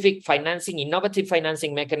specific financing, innovative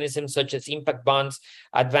financing mechanisms such as impact bonds,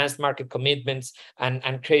 advanced market commitments,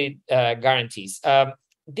 and credit guarantees.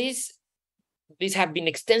 These have been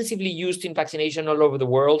extensively used in vaccination all over the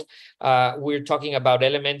world. We're talking about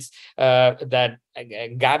elements that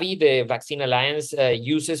Gavi, the Vaccine Alliance,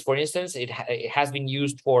 uses. For instance, it has been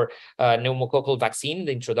used for pneumococcal vaccine,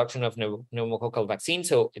 the introduction of pneumococcal vaccine.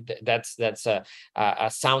 So that's a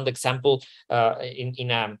sound example in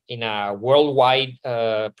a worldwide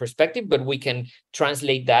perspective, but we can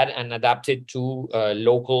translate that and adapt it to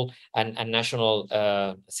local and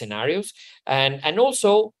national scenarios, and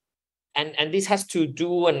also. And this has to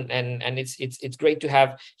do, and it's great to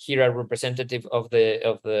have here a representative of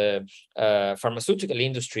the pharmaceutical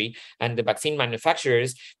industry and the vaccine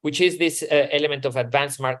manufacturers, which is this element of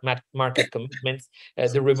advanced market commitments.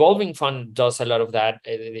 The revolving fund does a lot of that.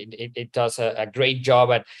 It does a great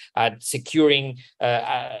job at securing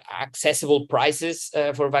accessible prices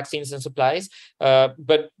for vaccines and supplies.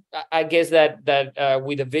 But I guess that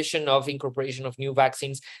with a vision of incorporation of new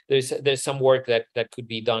vaccines, there's some work that could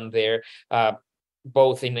be done there,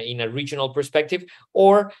 both in a regional perspective,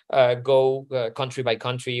 or go country by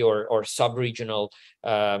country or sub-regional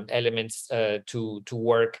elements to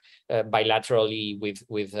work bilaterally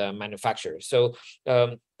with manufacturers. So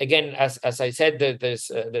again, as I said, there's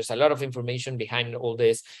a lot of information behind all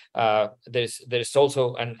this. There's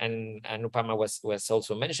also, and Upama was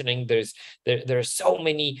also mentioning, there are so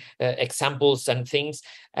many examples and things,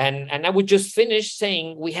 and I would just finish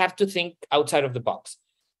saying we have to think outside of the box.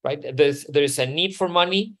 Right? There's a need for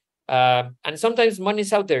money, and sometimes money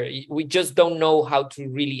is out there. We just don't know how to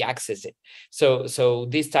really access it. So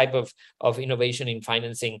this type of innovation in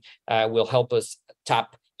financing will help us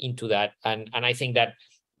tap into that. And I think that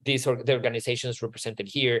the organizations represented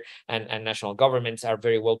here and national governments are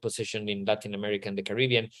very well positioned in Latin America and the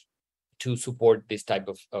Caribbean to support this type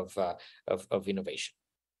of innovation.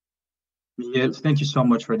 Yes, thank you so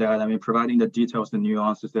much for that. I mean, providing the details, the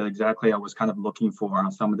nuances that exactly I was kind of looking for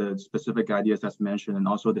on some of the specific ideas that's mentioned, and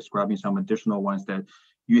also describing some additional ones that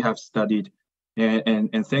you have studied.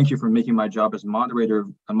 And thank you for making my job as moderator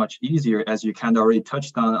much easier, as you kind of already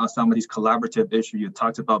touched on some of these collaborative issues. You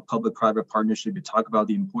talked about public-private partnership. You talked about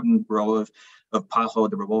the important role of PAHO,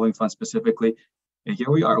 the revolving fund specifically. And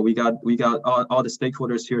here we are. We got all the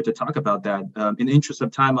stakeholders here to talk about that. In the interest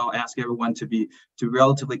of time, I'll ask everyone to be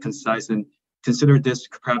relatively concise and consider this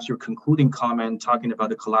perhaps your concluding comment, talking about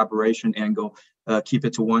the collaboration angle. Keep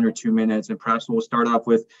it to 1 or 2 minutes, and perhaps we'll start off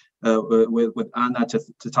with Anna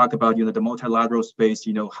to talk about the multilateral space.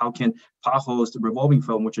 How can PAHO's revolving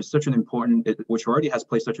fund, which is such an important, which already has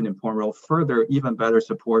played such an important role, further even better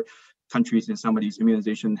support countries in some of these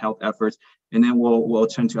immunization and health efforts. And then we'll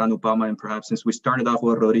turn to Anupama, and perhaps since we started off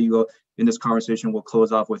with Rodrigo in this conversation, we'll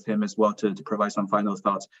close off with him as well to provide some final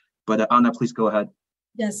thoughts. But Anna, please go ahead.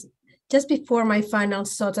 Yes. Just before my final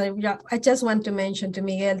thoughts, I just want to mention to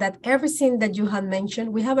Miguel that everything that you have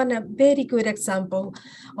mentioned, we have a very good example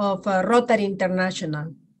of Rotary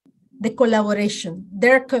International, the collaboration,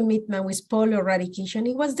 their commitment with polio eradication.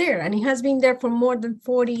 It was there, and it has been there for more than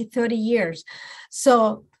 40, 30 years.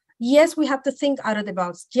 So yes, we have to think out of the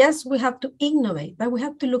box. Yes, we have to innovate, but we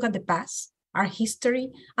have to look at the past, our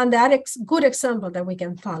history, and that good example that we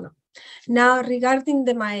can follow. Now, regarding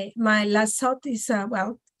my last thought is,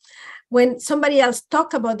 when somebody else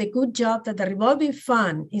talk about the good job that the revolving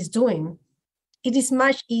fund is doing, it is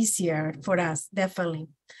much easier for us, definitely.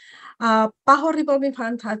 PAHO Revolving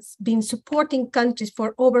Fund has been supporting countries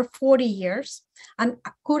for over 40 years, and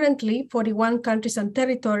currently 41 countries and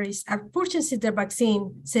territories are purchasing their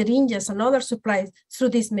vaccine, syringes, and other supplies through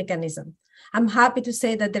this mechanism. I'm happy to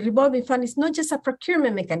say that the revolving fund is not just a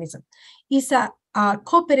procurement mechanism, it's a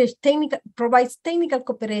provides technical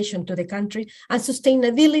cooperation to the country, and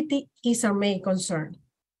sustainability is our main concern.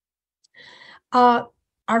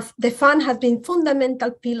 The fund has been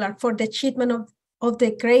fundamental pillar for the achievement of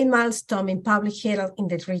the great milestone in public health in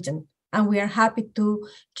the region. And we are happy to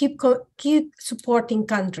keep supporting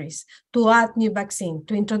countries to add new vaccine,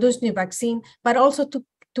 to introduce new vaccine, but also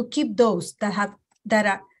to keep those that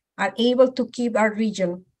are able to keep our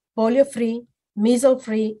region polio-free,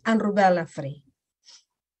 measles-free, and rubella-free.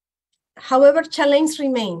 However, challenges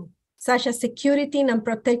remain, such as security and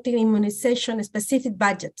protecting immunization specific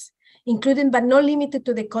budgets, including but not limited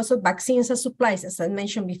to the cost of vaccines and supplies, as I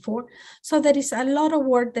mentioned before. So there is a lot of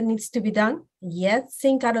work that needs to be done. Yes,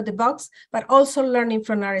 think out of the box, but also learning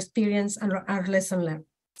from our experience and our lesson learned.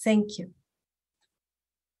 Thank you.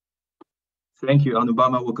 Thank you.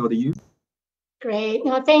 Anupama, we'll go to you. Great.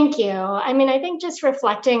 No, thank you. I mean, I think just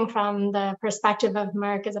reflecting from the perspective of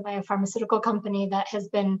Merck as a biopharmaceutical company that has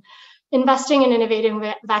been investing in innovating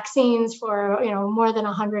vaccines for more than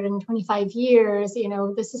 125 years,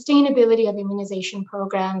 the sustainability of immunization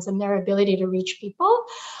programs and their ability to reach people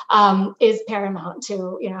is paramount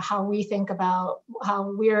to how we think about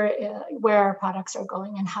how where our products are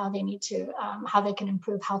going and how they need to how they can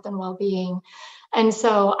improve health and well-being. And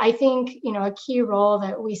so I think, a key role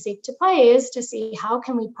that we seek to play is to see how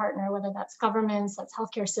can we partner, whether that's governments, that's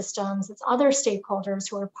healthcare systems, it's other stakeholders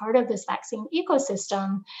who are part of this vaccine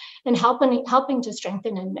ecosystem, and helping to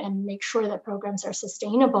strengthen and make sure that programs are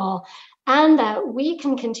sustainable, and that we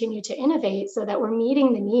can continue to innovate so that we're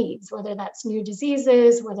meeting the needs, whether that's new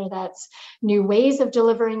diseases, whether that's new ways of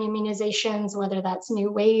delivering immunizations, whether that's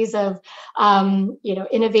new ways of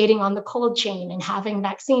innovating on the cold chain and having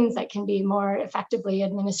vaccines that can be more effectively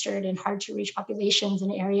administered in hard to reach populations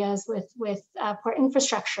in areas with poor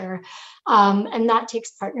infrastructure. And that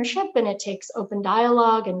takes partnership, and it takes open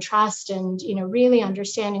dialogue and trust, and really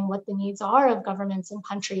understanding what the needs are of governments and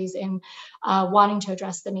countries in wanting to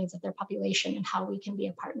address the needs of their population, and how we can be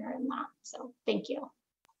a partner in that. So thank you.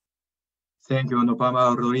 Thank you,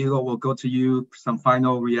 Anupama. Rodrigo, we'll go to you. Some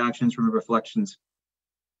final reactions from reflections.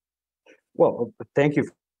 Well, thank you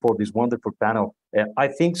for this wonderful panel. I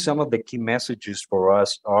think some of the key messages for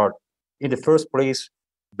us are, in the first place,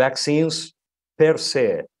 vaccines per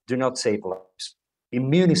se do not save lives.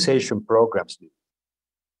 Immunization programs do.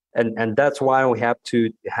 And that's why we have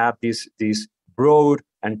to have this broad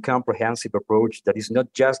and comprehensive approach that is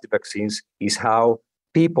not just the vaccines, is how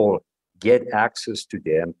people get access to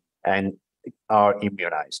them and are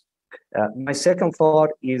immunized. My second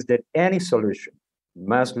thought is that any solution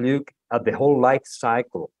must look at the whole life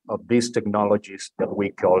cycle of these technologies that we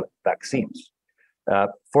call vaccines.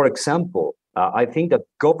 For example, I think that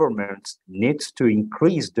governments needs to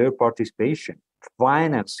increase their participation,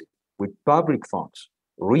 financing with public funds,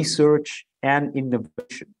 research and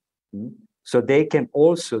innovation. So they can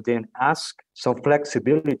also then ask some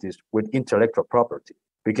flexibilities with intellectual property,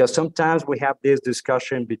 because sometimes we have this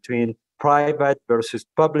discussion between private versus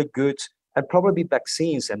public goods, and probably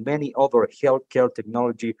vaccines and many other healthcare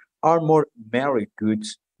technology are more merit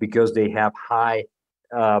goods because they have high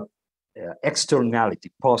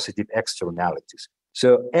externality, positive externalities.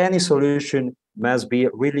 So any solution must be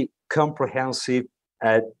really comprehensive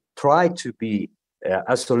and try to be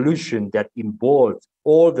a solution that involves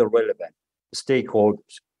all the relevant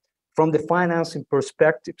stakeholders. from the financing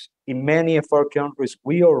perspectives, in many of our countries,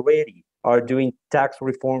 we already are doing tax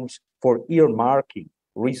reforms for earmarking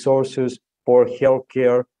resources for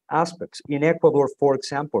healthcare aspects. In Ecuador, for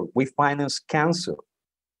example, we finance cancer,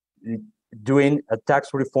 doing a tax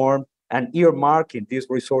reform and earmarking these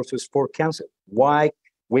resources for cancer. Why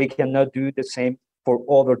we cannot do the same for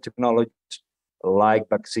other technologies like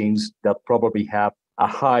vaccines that probably have a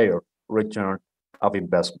higher return of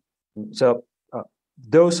investment? So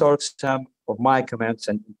those are some of my comments,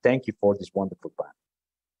 and thank you for this wonderful plan.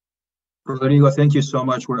 Rodrigo, thank you so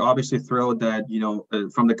much. We're obviously thrilled that,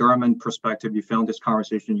 from the government perspective, you found this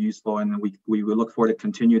conversation useful, and we will look forward to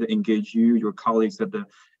continue to engage you, your colleagues at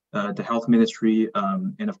the health ministry,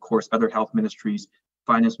 and of course, other health ministries,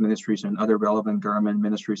 finance ministries, and other relevant government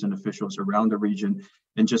ministries and officials around the region.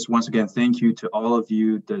 And just once again, thank you to all of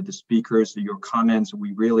you, the speakers, your comments.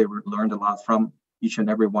 We really learned a lot from each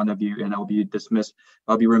and every one of you, and I'll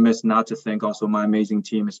be remiss not to thank also my amazing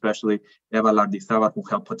team, especially Eva Lardizábal, who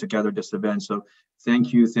helped put together this event. So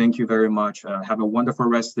thank you very much. Have a wonderful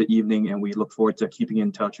rest of the evening, and we look forward to keeping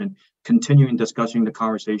in touch and continuing discussing the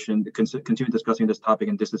conversation, continue discussing this topic,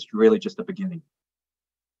 and this is really just the beginning.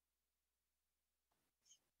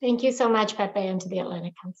 Thank you so much, Pepe, and to the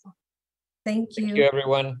Atlantic Council. Thank you. Thank you,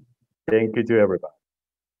 everyone. Thank you to everybody.